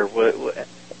Carter was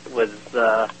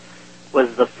the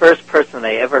first person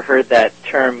I ever heard that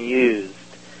term used.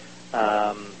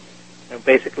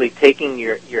 Basically taking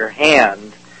your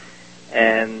hand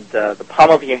and the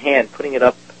palm of your hand, putting it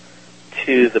up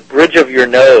to the bridge of your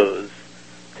nose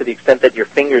to the extent that your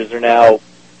fingers are now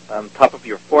on top of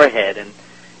your forehead, and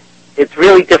it's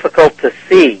really difficult to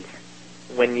see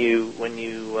when you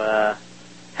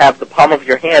have the palm of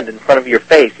your hand in front of your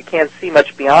face. You can't see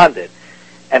much beyond it.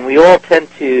 And we all tend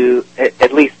to,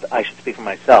 at least I should speak for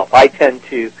myself, I tend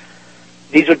to,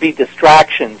 these would be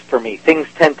distractions for me. Things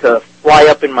tend to fly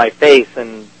up in my face,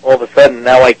 and all of a sudden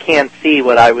now I can't see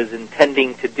what I was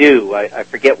intending to do. I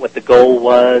forget what the goal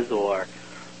was, or,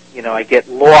 I get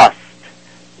lost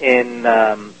in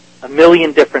a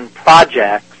million different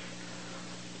projects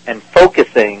and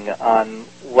focusing on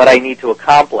what I need to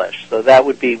accomplish. So that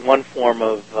would be one form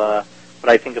of what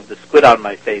I think of the squid on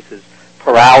my face is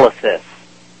paralysis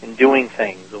in doing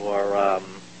things, or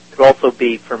could also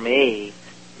be, for me,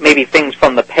 maybe things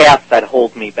from the past that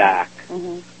hold me back.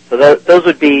 Mm-hmm. So those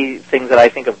would be things that I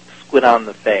think of squid on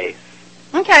the face.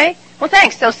 Okay. Well,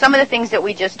 thanks. So some of the things that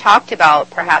we just talked about,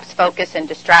 perhaps focus and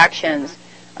distractions,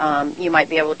 you might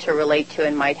be able to relate to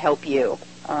and might help you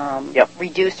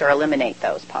reduce or eliminate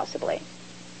those possibly.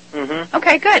 Mm-hmm.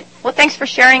 Okay, good. Well, thanks for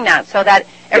sharing that so that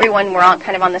everyone, we're all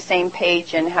kind of on the same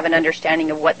page and have an understanding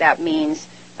of what that means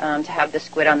to have the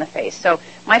squid on the face. So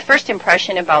my first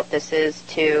impression about this is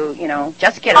to,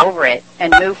 just get over it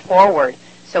and move forward.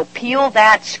 So peel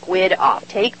that squid off.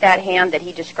 Take that hand that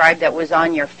he described that was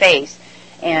on your face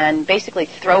and basically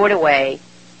throw it away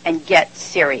and get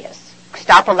serious.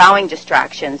 Stop allowing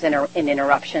distractions and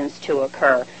interruptions to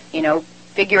occur.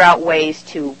 Figure out ways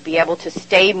to be able to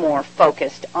stay more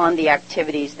focused on the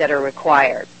activities that are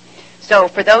required. So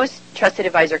for those Trusted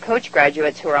Advisor Coach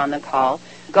graduates who are on the call,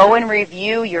 go and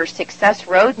review your success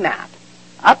roadmap.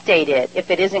 Update it if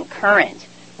it isn't current.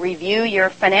 Review your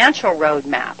financial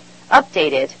roadmap.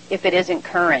 Update it if it isn't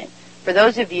current. For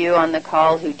those of you on the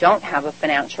call who don't have a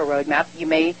financial roadmap, you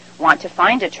may want to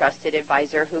find a trusted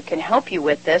advisor who can help you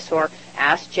with this, or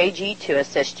ask JG to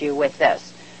assist you with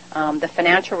this. The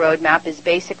financial roadmap is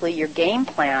basically your game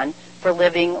plan for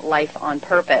living life on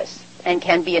purpose and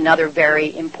can be another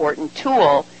very important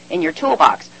tool in your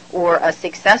toolbox, or a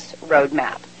success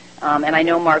roadmap. And I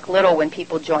know Mark Little, when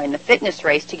people join the fitness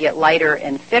race to get lighter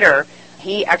and fitter,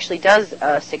 he actually does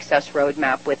a success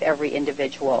roadmap with every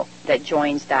individual that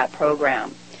joins that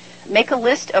program. Make a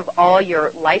list of all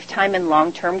your lifetime and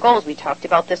long-term goals. We talked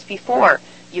about this before.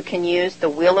 You can use the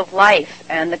Wheel of Life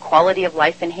and the Quality of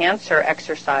Life Enhancer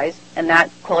exercise. And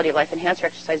that Quality of Life Enhancer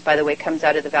exercise, by the way, comes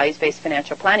out of the Values-Based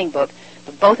Financial Planning book.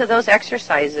 But both of those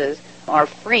exercises are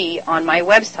free on my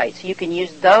website. So you can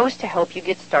use those to help you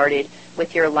get started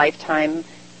with your lifetime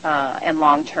and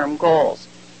long-term goals.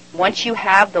 Once you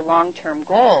have the long-term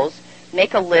goals,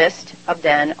 make a list of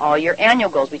then all your annual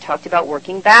goals. We talked about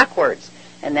working backwards.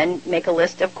 And then make a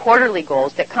list of quarterly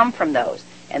goals that come from those.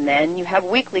 And then you have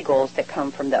weekly goals that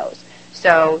come from those.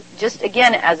 So just,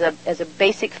 again, as a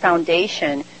basic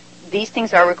foundation, these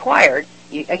things are required.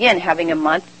 Again, having a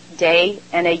month, day,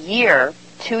 and a year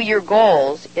to your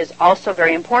goals is also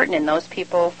very important. And those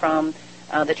people from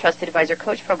the Trusted Advisor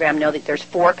Coach program know that there's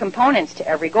 4 components to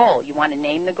every goal. You want to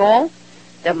name the goal,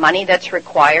 the money that's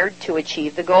required to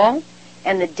achieve the goal,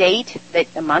 and the date,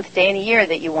 the month, day, and a year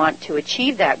that you want to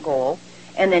achieve that goal,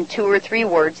 and then 2 or 3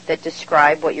 words that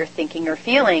describe what you're thinking or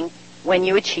feeling when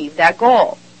you achieve that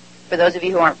goal. For those of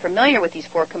you who aren't familiar with these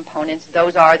 4 components,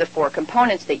 those are the 4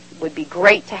 components that would be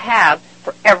great to have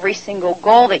for every single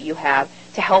goal that you have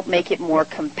to help make it more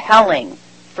compelling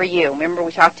for you. Remember,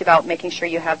 we talked about making sure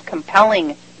you have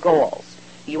compelling goals.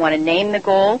 You want to name the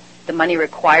goal, the money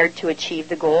required to achieve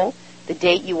the goal, the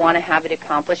date you want to have it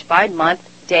accomplished by, month,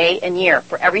 day, and year.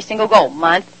 For every single goal,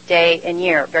 month, day, and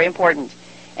year. Very important.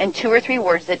 And 2 or 3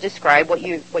 words that describe what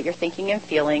you're thinking and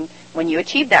feeling when you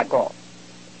achieve that goal.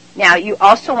 Now, you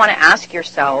also want to ask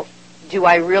yourself, do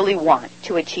I really want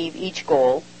to achieve each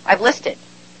goal I've listed?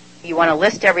 You want to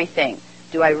list everything.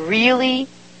 Do I really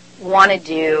want to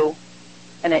do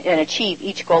and achieve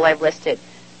each goal I've listed?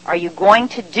 Are you going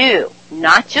to do,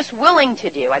 not just willing to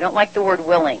do, I don't like the word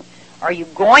willing, are you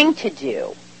going to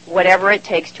do whatever it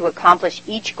takes to accomplish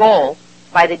each goal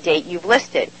by the date you've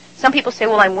listed? Some people say,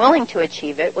 well, I'm willing to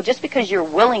achieve it. Well, just because you're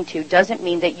willing to doesn't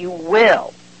mean that you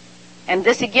will. And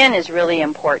this, again, is really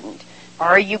important.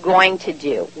 Are you going to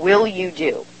do, will you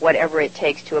do whatever it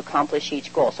takes to accomplish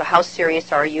each goal? So how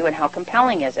serious are you and how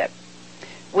compelling is it?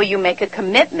 Will you make a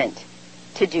commitment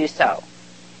to do so?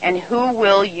 And who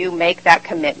will you make that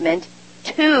commitment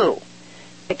to?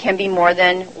 It can be more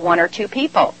than 1 or 2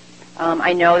 people.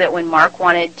 I know that when Mark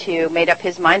made up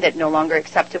his mind that no longer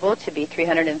acceptable to be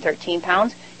 313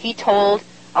 pounds, he told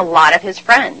a lot of his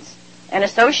friends and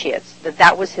associates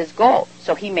that was his goal.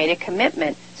 So he made a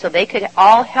commitment so they could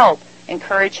all help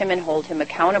encourage him and hold him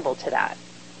accountable to that.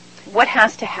 What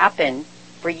has to happen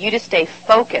for you to stay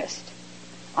focused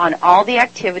on all the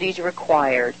activities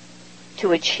required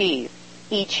to achieve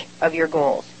each of your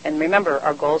goals. And remember,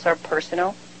 our goals are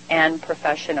personal and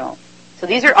professional. So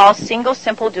these are all single,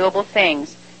 simple, doable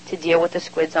things to deal with the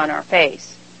squids on our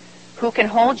face. Who can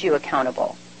hold you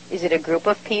accountable? Is it a group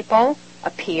of people, a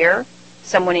peer,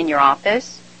 someone in your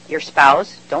office, your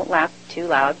spouse? Don't laugh too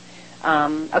loud.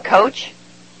 A coach?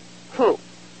 Who?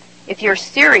 If you're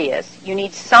serious, you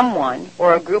need someone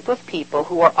or a group of people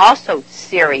who are also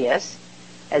serious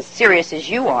as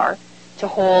you are, to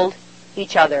hold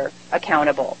each other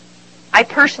accountable. I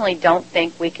personally don't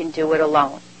think we can do it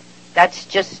alone. That's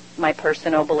just my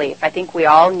personal belief. I think we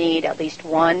all need at least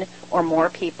one or more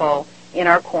people in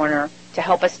our corner to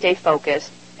help us stay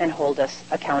focused and hold us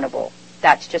accountable.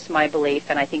 That's just my belief,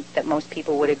 and I think that most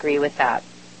people would agree with that.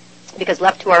 Because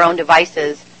left to our own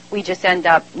devices, we just end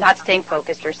up not staying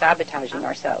focused or sabotaging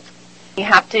ourselves. You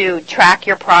have to track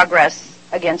your progress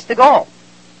against the goal.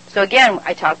 So again,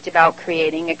 I talked about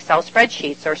creating Excel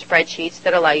spreadsheets or spreadsheets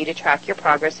that allow you to track your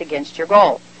progress against your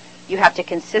goal. You have to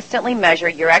consistently measure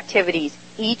your activities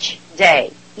each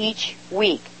day, each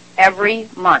week, every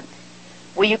month.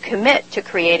 Will you commit to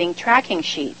creating tracking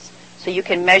sheets so you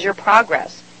can measure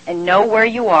progress and know where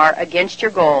you are against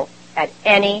your goal at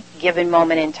any given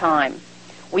moment in time?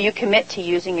 Will you commit to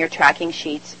using your tracking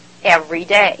sheets every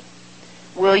day?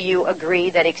 Will you agree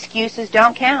that excuses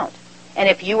don't count? And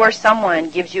if you or someone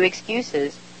gives you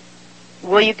excuses,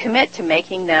 will you commit to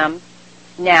making them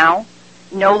now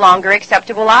no longer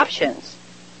acceptable options?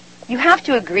 You have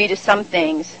to agree to some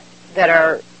things that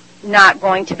are not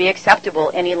going to be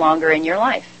acceptable any longer in your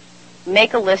life.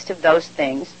 Make a list of those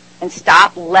things and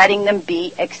stop letting them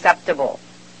be acceptable.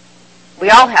 We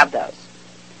all have those.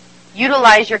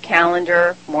 Utilize your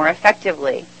calendar more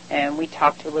effectively, and we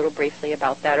talked a little briefly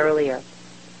about that earlier.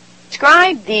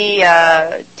 Describe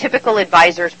the typical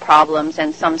advisor's problems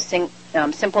and some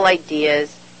simple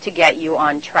ideas to get you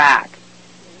on track.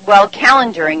 Well,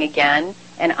 calendaring again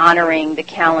and honoring the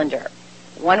calendar.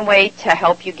 One way to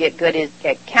help you get good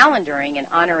at calendaring and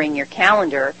honoring your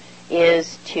calendar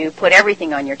is to put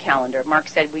everything on your calendar. Mark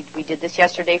said we did this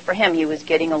yesterday for him. He was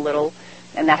getting a little,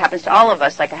 and that happens to all of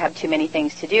us, like I have too many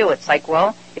things to do. It's like,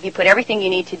 well, if you put everything you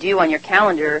need to do on your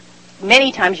calendar,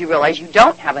 many times you realize you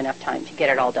don't have enough time to get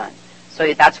it all done.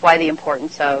 So that's why the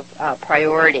importance of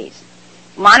priorities.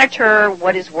 Monitor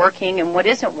what is working and what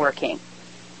isn't working.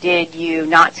 Did you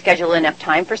not schedule enough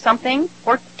time for something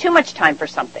or too much time for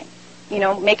something?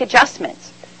 Make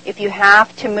adjustments. If you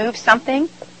have to move something,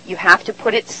 you have to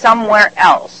put it somewhere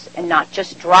else and not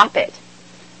just drop it.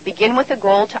 Begin with a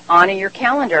goal to honor your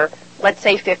calendar, let's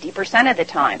say 50% of the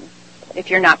time, if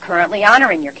you're not currently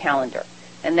honoring your calendar.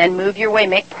 And then move your way,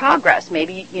 make progress.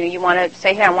 Maybe you want to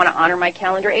say, hey, I want to honor my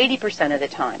calendar 80% of the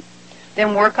time.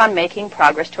 Then work on making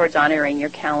progress towards honoring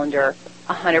your calendar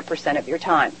 100% of your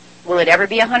time. Will it ever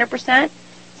be 100%?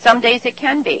 Some days it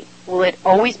can be. Will it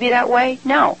always be that way?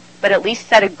 No. But at least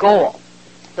set a goal.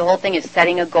 The whole thing is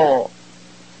setting a goal.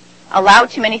 Allow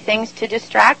too many things to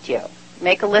distract you.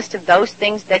 Make a list of those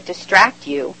things that distract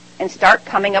you and start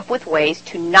coming up with ways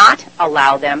to not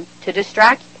allow them to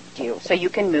distract you so you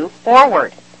can move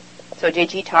forward. So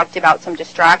JG talked about some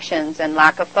distractions and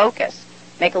lack of focus.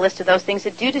 Make a list of those things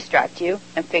that do distract you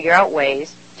and figure out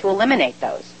ways to eliminate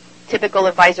those. Typical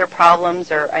advisor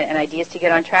problems and ideas to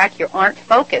get on track. You aren't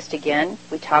focused. Again,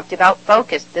 we talked about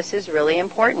focus. This is really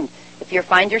important. If you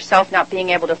find yourself not being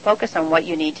able to focus on what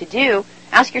you need to do,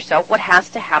 ask yourself what has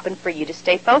to happen for you to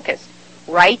stay focused.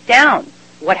 Write down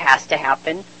what has to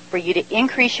happen for you to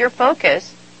increase your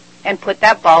focus and put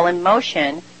that ball in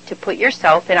motion to put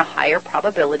yourself in a higher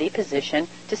probability position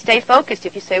to stay focused.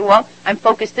 If you say, well, I'm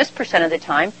focused this % of the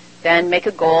time, then make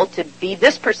a goal to be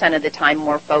this % of the time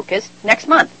more focused next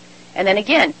month. And then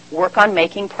again, work on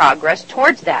making progress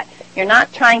towards that. You're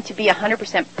not trying to be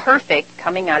 100% perfect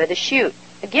coming out of the chute.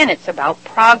 Again, it's about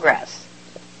progress.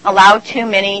 Allow too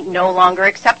many no longer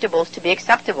acceptables to be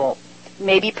acceptable.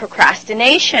 Maybe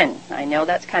procrastination, I know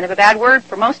that's kind of a bad word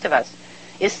for most of us,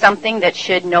 is something that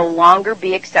should no longer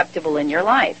be acceptable in your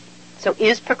life. So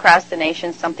is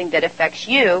procrastination something that affects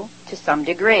you to some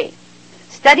degree?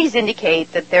 Studies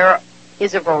indicate that there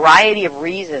is a variety of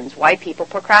reasons why people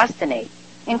procrastinate,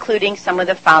 including some of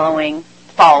the following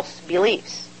false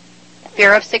beliefs.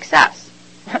 Fear of success.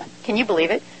 Can you believe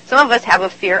it? Some of us have a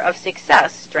fear of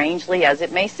success, strangely as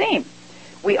it may seem.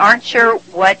 We aren't sure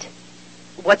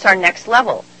what's our next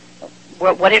level,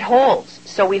 what it holds.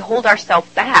 So we hold ourselves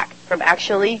back from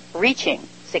actually reaching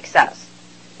success.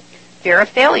 Fear of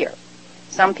failure.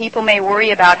 Some people may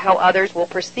worry about how others will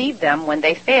perceive them when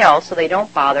they fail, so they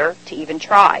don't bother to even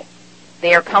try.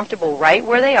 They are comfortable right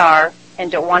where they are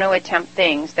and don't want to attempt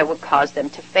things that would cause them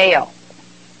to fail.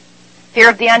 Fear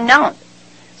of the unknown.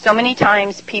 So many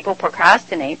times people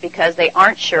procrastinate because they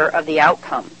aren't sure of the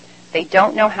outcome. They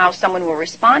don't know how someone will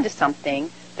respond to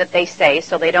something that they say,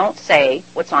 so they don't say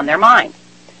what's on their mind.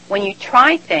 When you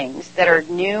try things that are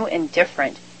new and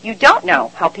different, you don't know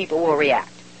how people will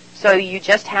react. So you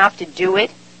just have to do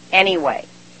it anyway.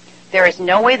 There is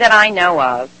no way that I know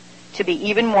of to be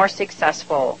even more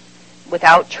successful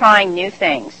without trying new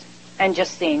things and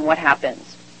just seeing what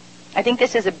happens. I think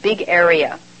this is a big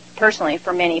area, personally,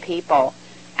 for many people.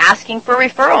 Asking for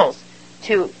referrals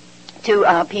to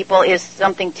people is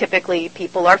something typically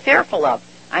people are fearful of.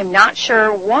 I'm not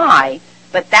sure why,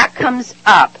 but that comes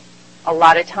up a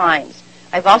lot of times.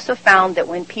 I've also found that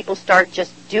when people start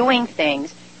just doing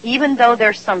things, even though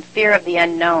there's some fear of the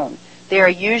unknown, they are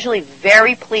usually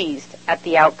very pleased at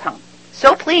the outcome.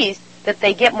 So pleased that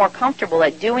they get more comfortable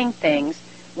at doing things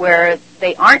where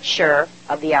they aren't sure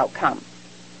of the outcome.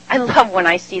 I love when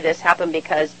I see this happen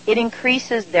because it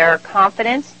increases their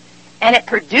confidence and it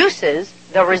produces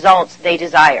the results they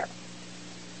desire.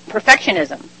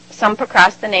 Perfectionism. Some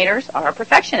procrastinators are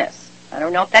perfectionists. I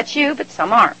don't know if that's you, but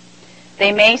some are.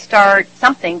 They may start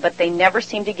something, but they never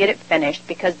seem to get it finished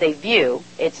because they view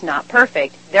it's not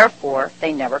perfect. Therefore,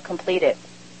 they never complete it.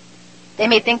 They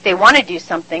may think they want to do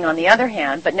something, on the other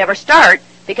hand, but never start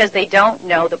because they don't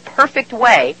know the perfect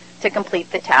way to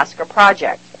complete the task or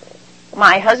project.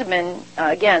 My husband,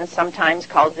 again, sometimes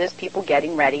calls this people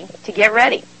getting ready to get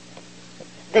ready.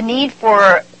 The need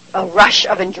for a rush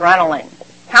of adrenaline.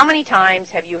 How many times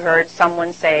have you heard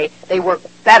someone say they work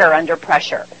better under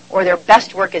pressure, or their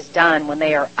best work is done when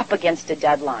they are up against a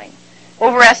deadline?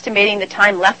 Overestimating the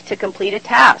time left to complete a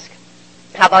task.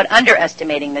 How about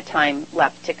underestimating the time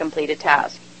left to complete a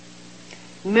task?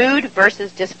 Mood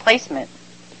versus displacement.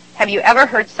 Have you ever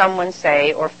heard someone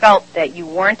say or felt that you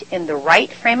weren't in the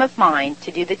right frame of mind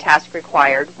to do the task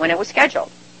required when it was scheduled?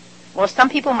 Well, some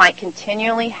people might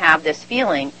continually have this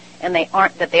feeling and they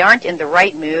aren't in the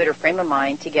right mood or frame of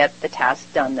mind to get the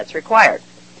task done that's required.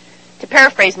 To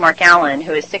paraphrase Mark Allen,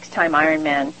 who is 6-time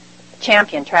Ironman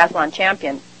champion, triathlon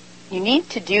champion, you need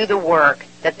to do the work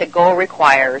that the goal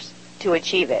requires to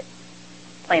achieve it.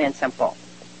 Plain and simple.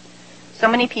 So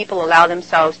many people allow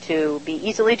themselves to be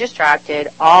easily distracted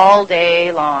all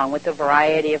day long with a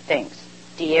variety of things.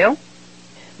 Do you?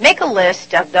 Make a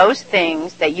list of those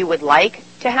things that you would like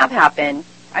to have happen,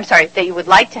 that you would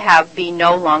like to have be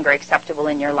no longer acceptable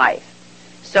in your life.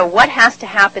 So what has to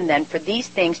happen then for these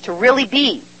things to really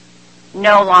be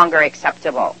no longer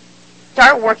acceptable?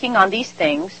 Start working on these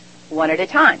things one at a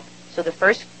time. So the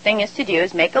first thing is to do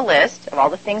is make a list of all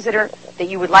the things that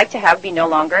you would like to have be no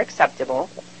longer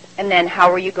acceptable. And then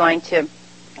how are you going to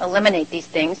eliminate these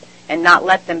things and not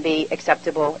let them be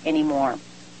acceptable anymore?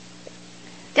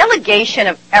 Delegation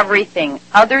of everything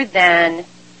other than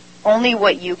only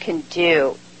what you can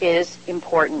do is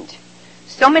important.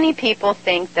 So many people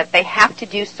think that they have to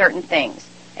do certain things,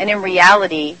 and in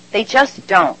reality, they just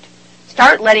don't.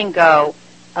 Start letting go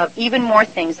of even more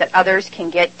things that others can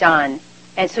get done,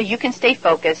 and so you can stay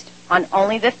focused on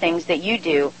only the things that you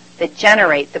do that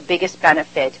generate the biggest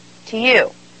benefit to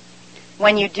you.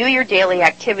 When you do your daily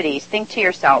activities, think to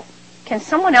yourself, can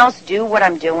someone else do what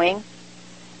I'm doing?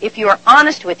 If you are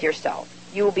honest with yourself,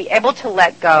 you will be able to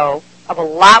let go of a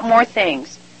lot more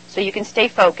things so you can stay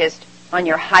focused on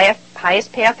your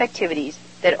highest payoff activities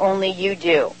that only you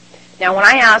do. Now, when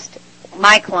I asked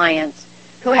my clients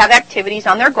who have activities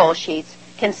on their goal sheets,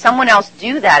 can someone else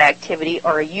do that activity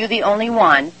or are you the only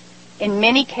one? In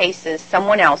many cases,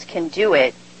 someone else can do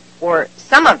it or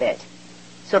some of it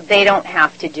so they don't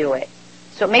have to do it.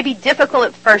 So it may be difficult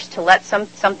at first to let some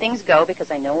things go because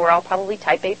I know we're all probably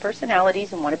type A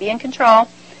personalities and want to be in control,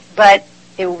 but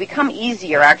it will become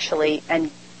easier actually and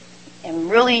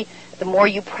really the more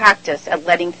you practice at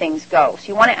letting things go. So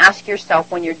you want to ask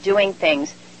yourself when you're doing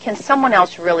things, can someone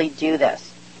else really do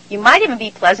this? You might even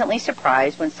be pleasantly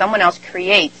surprised when someone else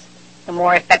creates a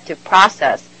more effective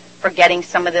process for getting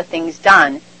some of the things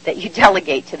done that you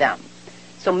delegate to them.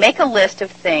 So make a list of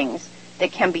things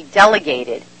that can be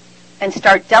delegated and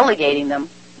start delegating them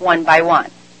one by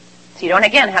one. So you don't,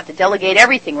 again, have to delegate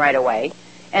everything right away.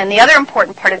 And the other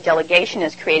important part of delegation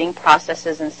is creating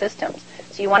processes and systems.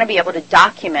 So you want to be able to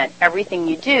document everything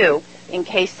you do in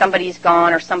case somebody's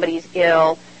gone or somebody's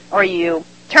ill or you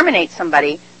terminate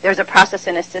somebody. There's a process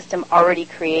and a system already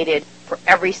created for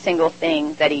every single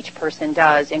thing that each person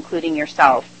does, including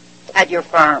yourself at your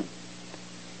firm.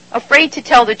 Afraid to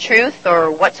tell the truth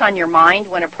or what's on your mind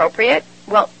when appropriate?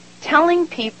 Well, telling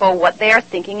people what they are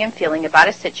thinking and feeling about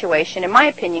a situation, in my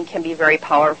opinion, can be very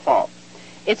powerful.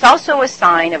 It's also a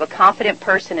sign of a confident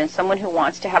person and someone who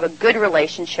wants to have a good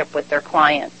relationship with their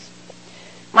clients.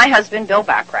 My husband, Bill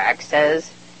Bachrach,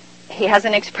 says he has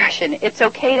an expression, it's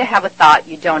okay to have a thought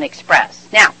you don't express.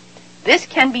 Now, this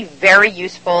can be very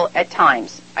useful at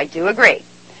times. I do agree.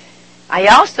 I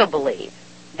also believe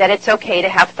that it's okay to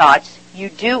have thoughts you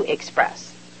do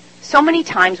express. So many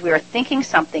times we are thinking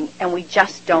something and we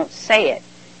just don't say it.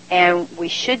 And we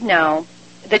should know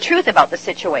the truth about the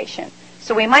situation.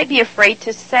 So we might be afraid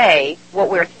to say what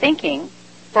we're thinking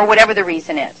for whatever the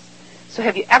reason is. So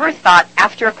have you ever thought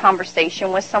after a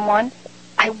conversation with someone,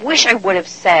 I wish I would have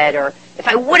said, or if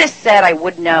I would have said, I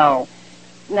would know.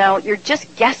 No, you're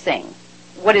just guessing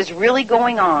what is really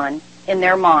going on in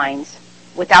their minds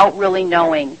without really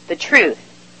knowing the truth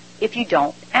if you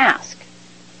don't ask.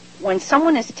 When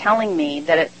someone is telling me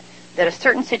that a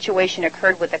certain situation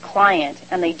occurred with a client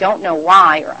and they don't know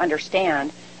why or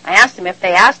understand, I ask them if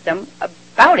they asked them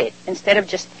about it instead of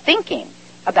just thinking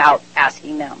about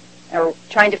asking them or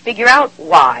trying to figure out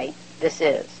why this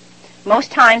is.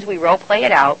 Most times we role play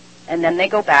it out and then they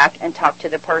go back and talk to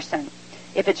the person.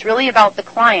 If it's really about the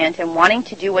client and wanting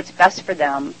to do what's best for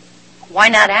them, why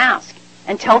not ask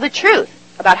and tell the truth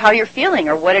about how you're feeling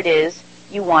or what it is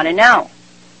you want to know?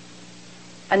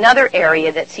 Another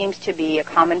area that seems to be a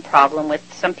common problem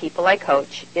with some people I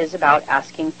coach is about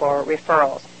asking for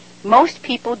referrals. Most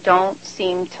people don't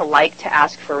seem to like to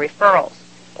ask for referrals.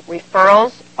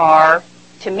 Referrals are,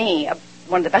 to me,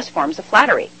 one of the best forms of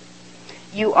flattery.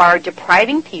 You are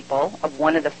depriving people of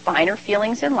one of the finer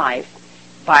feelings in life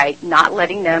by not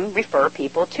letting them refer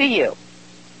people to you.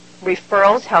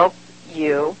 Referrals help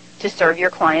you to serve your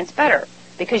clients better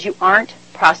because you aren't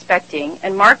prospecting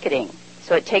and marketing.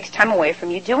 So it takes time away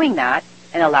from you doing that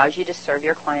and allows you to serve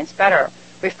your clients better.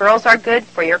 Referrals are good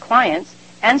for your clients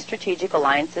and strategic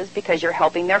alliances because you're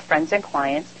helping their friends and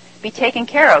clients be taken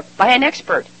care of by an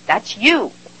expert. That's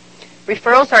you.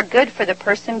 Referrals are good for the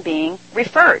person being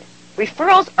referred.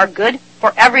 Referrals are good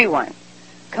for everyone.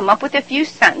 Come up with a few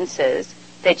sentences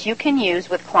that you can use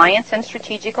with clients and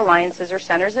strategic alliances or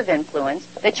centers of influence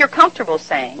that you're comfortable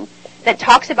saying that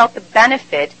talks about the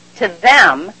benefit to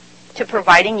them to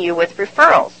providing you with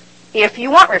referrals, if you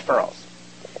want referrals.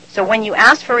 So when you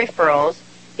ask for referrals,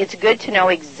 it's good to know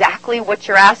exactly what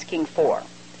you're asking for.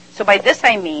 So by this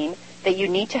I mean that you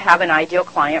need to have an ideal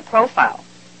client profile.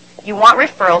 You want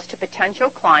referrals to potential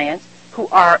clients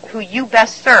who you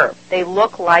best serve. They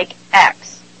look like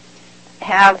X,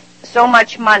 have so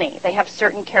much money, they have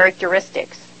certain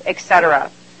characteristics, etc.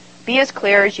 Be as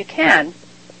clear as you can,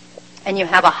 and you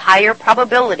have a higher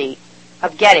probability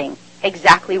of getting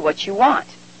exactly what you want.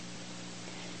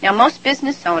 Now, most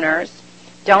business owners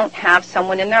don't have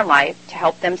someone in their life to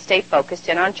help them stay focused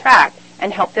and on track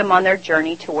and help them on their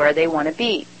journey to where they want to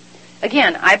be.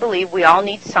 Again, I believe we all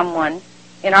need someone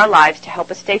in our lives to help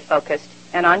us stay focused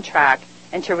and on track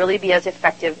and to really be as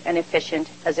effective and efficient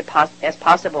as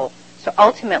possible. So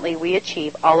ultimately, we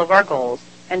achieve all of our goals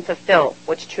and fulfill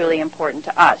what's truly important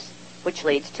to us, which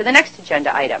leads to the next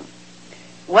agenda item.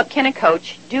 What can a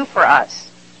coach do for us?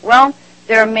 Well,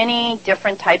 there are many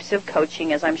different types of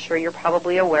coaching, as I'm sure you're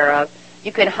probably aware of.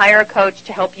 You can hire a coach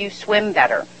to help you swim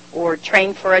better or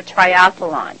train for a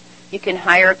triathlon. You can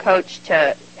hire a coach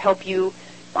to help you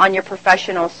on your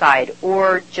professional side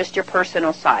or just your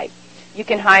personal side. You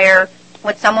can hire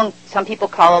what some people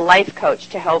call a life coach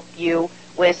to help you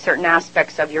with certain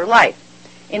aspects of your life.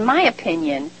 In my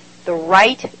opinion, the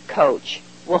right coach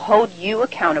will hold you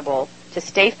accountable to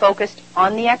stay focused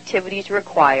on the activities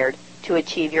required to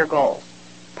achieve your goals,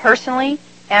 personally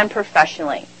and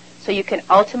professionally, so you can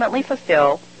ultimately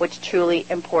fulfill what's truly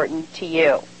important to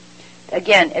you.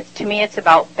 Again, to me, it's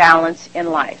about balance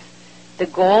in life. The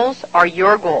goals are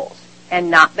your goals and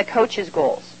not the coach's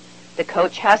goals. The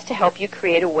coach has to help you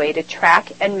create a way to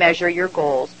track and measure your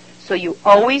goals so you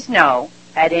always know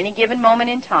at any given moment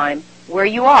in time where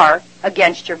you are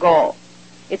against your goal.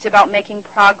 It's about making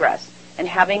progress and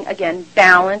having, again,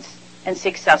 balanced and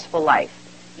successful life.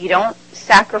 You don't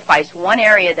sacrifice one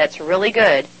area that's really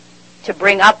good to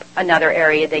bring up another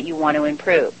area that you want to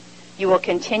improve. You will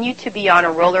continue to be on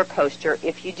a roller coaster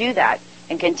if you do that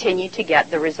and continue to get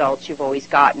the results you've always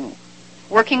gotten.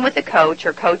 Working with a coach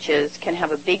or coaches can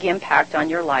have a big impact on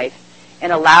your life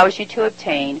and allows you to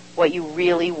obtain what you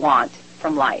really want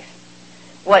from life.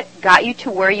 What got you to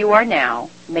where you are now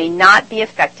may not be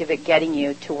effective at getting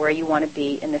you to where you want to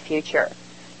be in the future.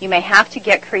 You may have to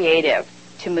get creative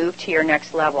to move to your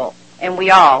next level, and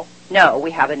we all know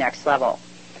we have a next level.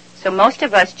 So most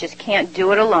of us just can't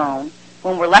do it alone.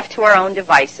 When we're left to our own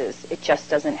devices, it just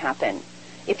doesn't happen.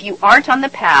 If you aren't on the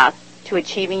path to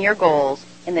achieving your goals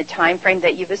in the time frame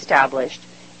that you've established,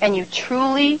 and you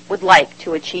truly would like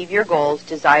to achieve your goals,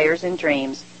 desires, and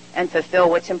dreams, and fulfill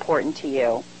what's important to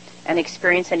you, and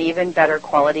experience an even better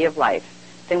quality of life,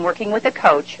 then working with a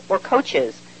coach or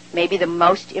coaches may be the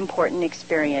most important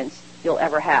experience you'll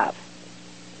ever have.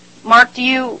 Mark, do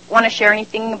you want to share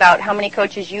anything about how many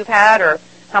coaches you've had or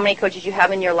how many coaches you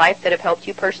have in your life that have helped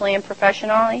you personally and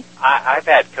professionally? I've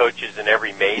had coaches in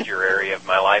every major area of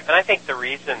my life, and I think the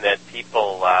reason that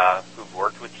people who've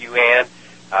worked with you, Ann,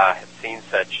 have seen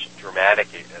such dramatic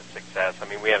success, I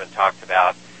mean, we haven't talked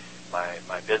about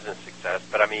my business success,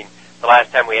 but I mean, the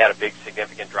last time we had a big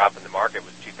significant drop in the market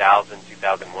was 2000,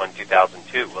 2001,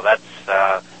 2002. Well, that's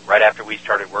right after we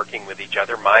started working with each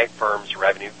other. My firm's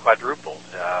revenue quadrupled.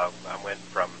 I went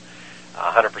from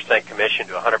 100% commission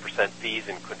to 100% fees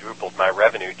and quadrupled my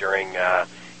revenue during,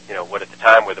 what at the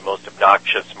time were the most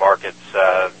obnoxious markets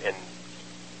in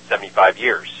 75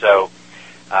 years. So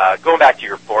going back to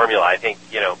your formula, I think,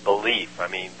 belief. I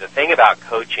mean, the thing about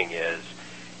coaching is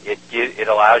it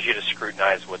allows you to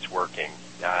scrutinize what's working.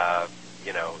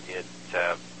 It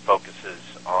focuses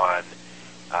on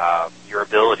your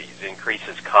abilities,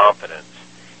 increases confidence,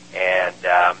 and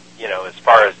as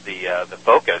far as the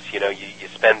focus, you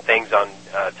spend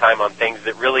time on things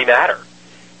that really matter.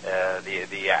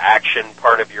 The action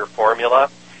part of your formula,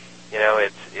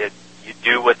 you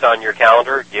do what's on your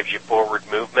calendar, it gives you forward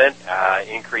movement,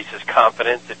 increases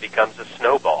confidence, it becomes a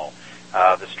snowball.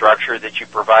 The structure that you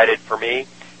provided for me,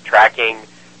 tracking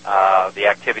the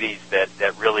activities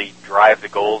that really drive the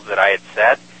goals that I had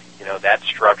set, that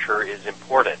structure is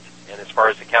important. And as far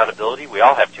as accountability, we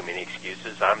all have too many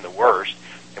excuses. I'm the worst.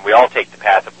 And we all take the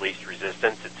path of least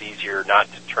resistance. It's easier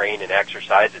not to train and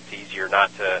exercise. It's easier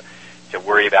not to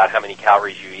worry about how many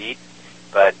calories you eat.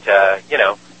 But,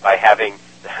 by having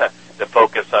the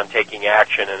focus on taking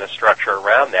action and a structure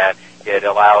around that, it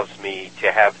allows me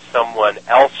to have someone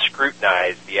else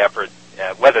scrutinize the effort,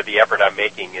 whether the effort I'm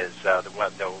making is the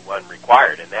one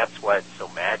required. And that's what's so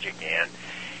magic, Ann.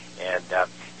 And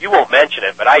you won't mention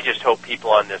it, but I just hope people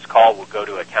on this call will go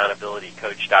to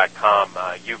accountabilitycoach.com.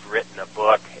 You've written a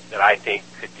book that I think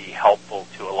could be helpful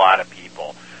to a lot of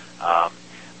people. The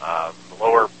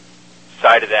lower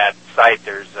side of that site,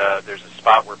 there's a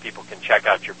spot where people can check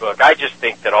out your book. I just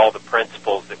think that all the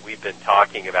principles that we've been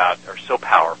talking about are so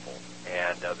powerful,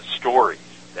 and the stories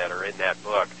that are in that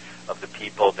book of the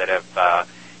people that have,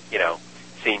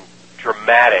 seen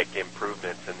dramatic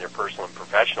improvements in their personal and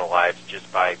professional lives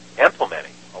just by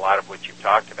implementing a lot of what you've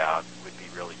talked about would be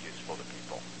really useful to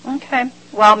people. Okay.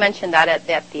 Well, I'll mention that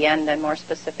at the end then more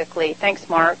specifically. Thanks,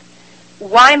 Mark.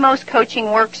 Why most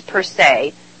coaching works per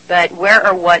se, but where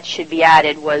or what should be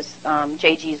added was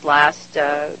JG's last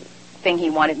thing he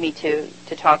wanted me to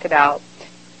talk about.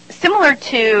 Similar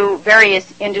to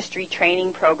various industry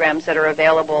training programs that are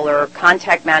available or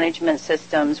contact management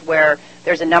systems where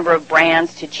there's a number of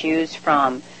brands to choose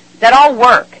from, that all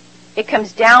work. It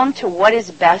comes down to what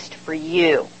is best for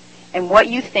you and what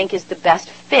you think is the best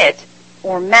fit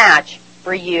or match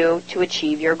for you to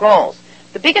achieve your goals.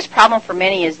 The biggest problem for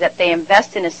many is that they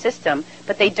invest in a system,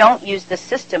 but they don't use the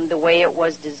system the way it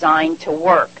was designed to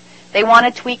work. They want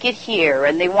to tweak it here,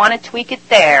 and they want to tweak it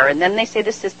there, and then they say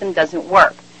the system doesn't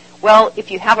work. Well, if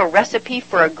you have a recipe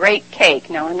for a great cake,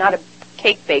 now I'm not a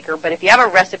cake baker, but if you have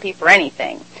a recipe for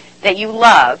anything that you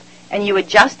love, and you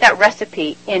adjust that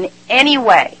recipe in any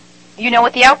way, you know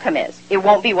what the outcome is. It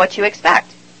won't be what you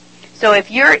expect. So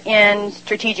if you're in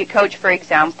Strategic Coach, for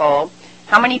example,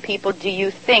 how many people do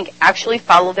you think actually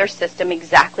follow their system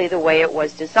exactly the way it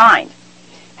was designed?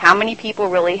 How many people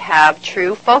really have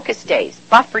true focus days,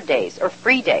 buffer days, or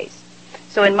free days?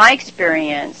 So in my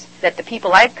experience, that the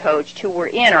people I've coached who were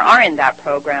in or are in that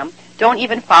program don't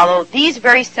even follow these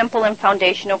very simple and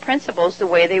foundational principles the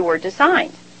way they were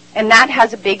designed. And that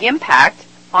has a big impact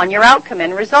on your outcome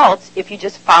and results if you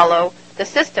just follow the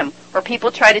system. Or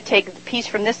people try to take a piece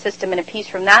from this system and a piece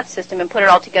from that system and put it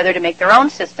all together to make their own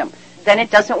system. Then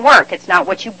it doesn't work. It's not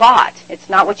what you bought. It's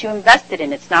not what you invested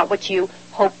in. It's not what you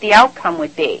hoped the outcome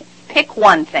would be. Pick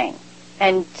one thing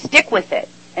and stick with it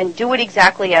and do it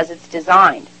exactly as it's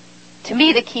designed. To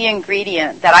me, the key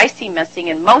ingredient that I see missing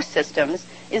in most systems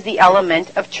is the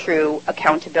element of true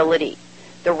accountability.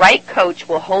 The right coach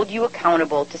will hold you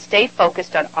accountable to stay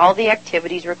focused on all the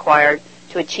activities required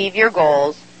to achieve your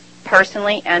goals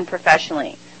personally and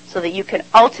professionally so that you can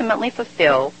ultimately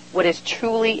fulfill what is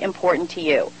truly important to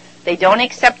you. They don't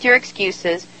accept your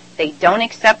excuses. They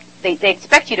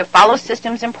expect you to follow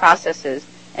systems and processes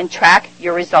and track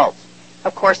your results.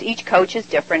 Of course, each coach is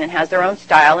different and has their own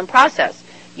style and process.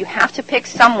 You have to pick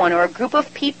someone or a group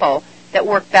of people that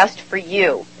work best for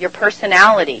you, your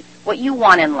personality, what you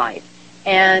want in life,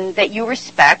 and that you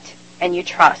respect and you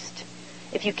trust.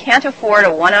 If you can't afford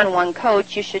a one-on-one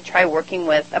coach, you should try working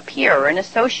with a peer or an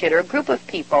associate or a group of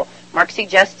people. Mark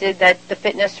suggested that the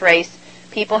fitness race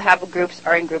people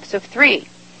are in groups of 3.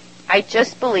 I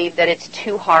just believe that it's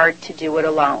too hard to do it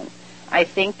alone. I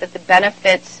think that the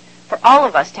benefits for all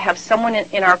of us to have someone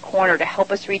in our corner to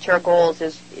help us reach our goals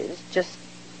is just,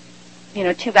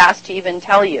 too vast to even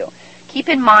tell you. Keep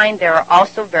in mind there are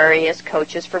also various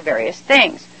coaches for various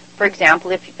things. For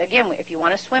example, if you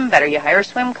want to swim better, you hire a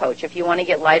swim coach. If you want to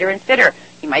get lighter and fitter,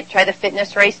 you might try the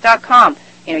fitnessrace.com.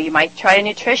 You might try a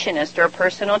nutritionist or a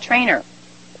personal trainer.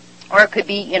 Or it could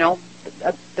be,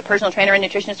 the personal trainer and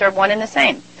nutritionist are one and the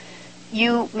same.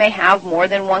 You may have more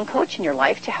than one coach in your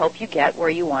life to help you get where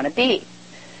you want to be.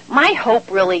 My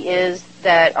hope really is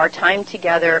that our time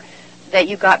together, that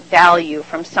you got value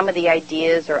from some of the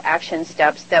ideas or action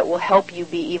steps that will help you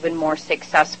be even more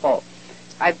successful.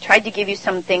 I've tried to give you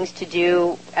some things to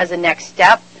do as a next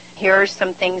step. Here are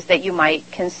some things that you might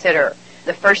consider.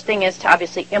 The first thing is to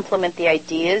obviously implement the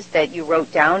ideas that you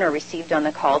wrote down or received on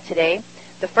the call today.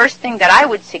 The first thing that I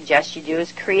would suggest you do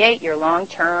is create your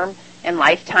long-term and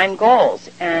lifetime goals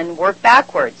and work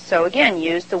backwards. So again,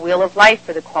 use the Wheel of Life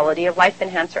for the Quality of Life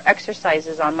Enhancer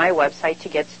exercises on my website to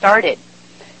get started.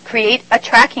 Create a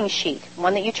tracking sheet,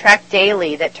 one that you track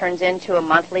daily that turns into a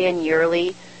monthly and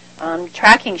yearly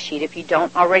tracking sheet if you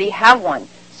don't already have one,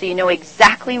 so you know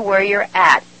exactly where you're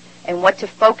at and what to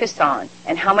focus on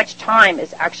and how much time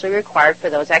is actually required for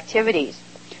those activities.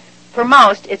 For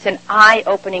most, it's an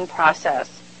eye-opening process,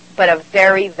 but a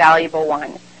very valuable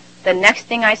one. The next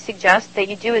thing I suggest that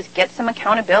you do is get some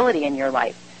accountability in your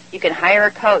life. You can hire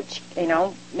a coach,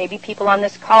 maybe people on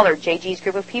this call or JG's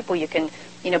group of people. You can,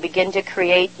 begin to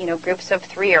create, groups of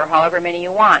 3 or however many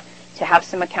you want to have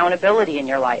some accountability in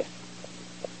your life.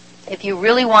 If you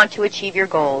really want to achieve your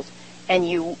goals, and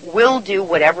you will do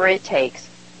whatever it takes,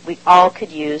 we all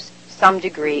could use some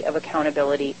degree of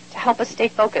accountability to help us stay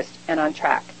focused and on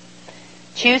track.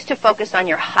 Choose to focus on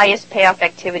your highest payoff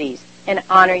activities and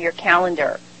honor your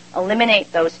calendar.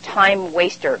 Eliminate those time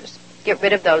wasters. Get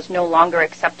rid of those no longer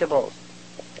acceptables.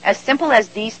 As simple as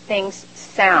these things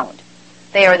sound,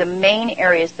 they are the main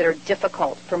areas that are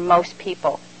difficult for most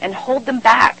people and hold them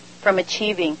back from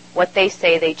achieving what they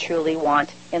say they truly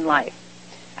want in life.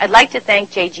 I'd like to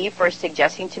thank JG for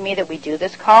suggesting to me that we do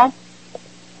this call.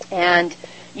 And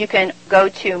you can go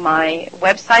to my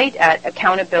website at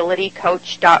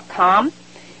accountabilitycoach.com,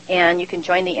 and you can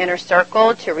join the Inner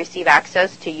Circle to receive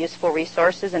access to useful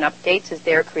resources and updates as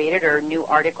they're created or new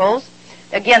articles.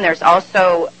 Again, there's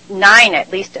also 9 at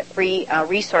least free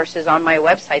resources on my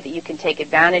website that you can take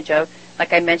advantage of.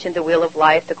 Like I mentioned, the Wheel of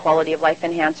Life, the Quality of Life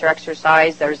Enhancer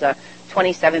exercise. There's a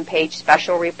 27-page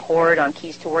special report on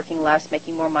keys to working less,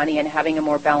 making more money, and having a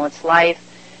more balanced life.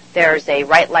 There's a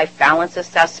Right Life Balance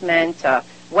assessment.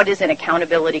 What is an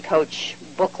accountability coach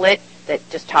booklet that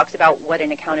just talks about what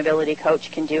an accountability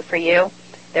coach can do for you.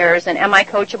 There's an Am I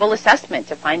Coachable assessment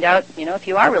to find out, if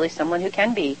you are really someone who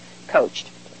can be coached.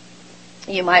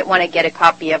 You might want to get a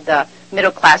copy of the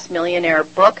Middle Class Millionaire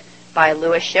book by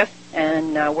Lewis Schiff,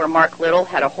 and where Mark Little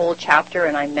had a whole chapter,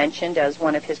 and I mentioned as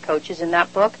one of his coaches in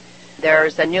that book.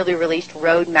 There's a newly released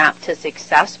Roadmap to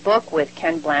Success book with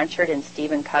Ken Blanchard and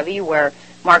Stephen Covey, where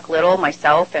Mark Little,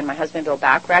 myself, and my husband Bill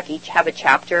Bachrach each have a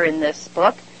chapter in this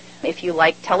book. If you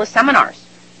like teleseminars,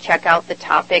 check out the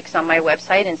topics on my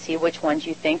website and see which ones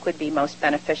you think would be most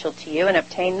beneficial to you and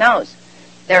obtain those.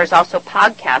 There's also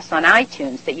podcasts on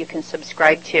iTunes that you can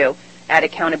subscribe to at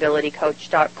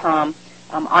accountabilitycoach.com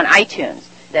on iTunes.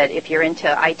 That if you're into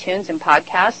iTunes and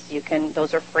podcasts,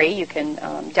 those are free. You can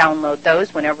download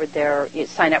those whenever you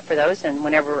sign up for those, and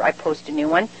whenever I post a new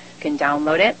one, you can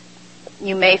download it.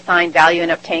 You may find value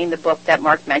in obtaining the book that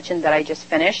Mark mentioned that I just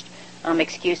finished,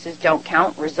 Excuses Don't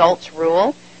Count, Results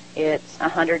Rule. It's a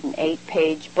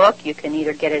 108-page book. You can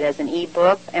either get it as an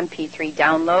e-book, MP3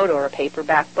 download, or a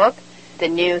paperback book. The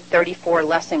new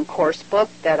 34-lesson course book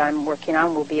that I'm working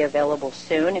on will be available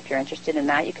soon. If you're interested in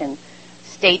that, you can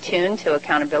stay tuned to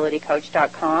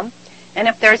accountabilitycoach.com. And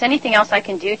if there's anything else I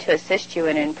can do to assist you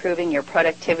in improving your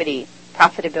productivity,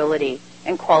 profitability,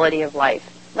 and quality of life,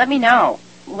 let me know.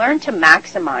 Learn to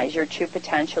maximize your true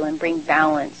potential and bring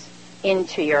balance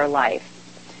into your life.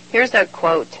 Here's a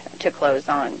quote to close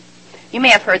on. You may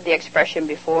have heard the expression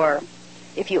before,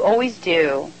 if you always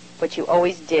do what you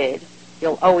always did,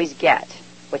 you'll always get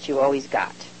what you always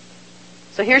got.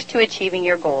 So here's to achieving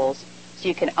your goals so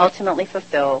you can ultimately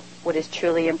fulfill what is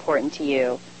truly important to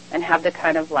you and have the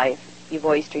kind of life you've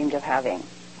always dreamed of having.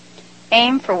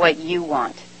 Aim for what you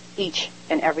want each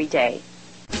and every day.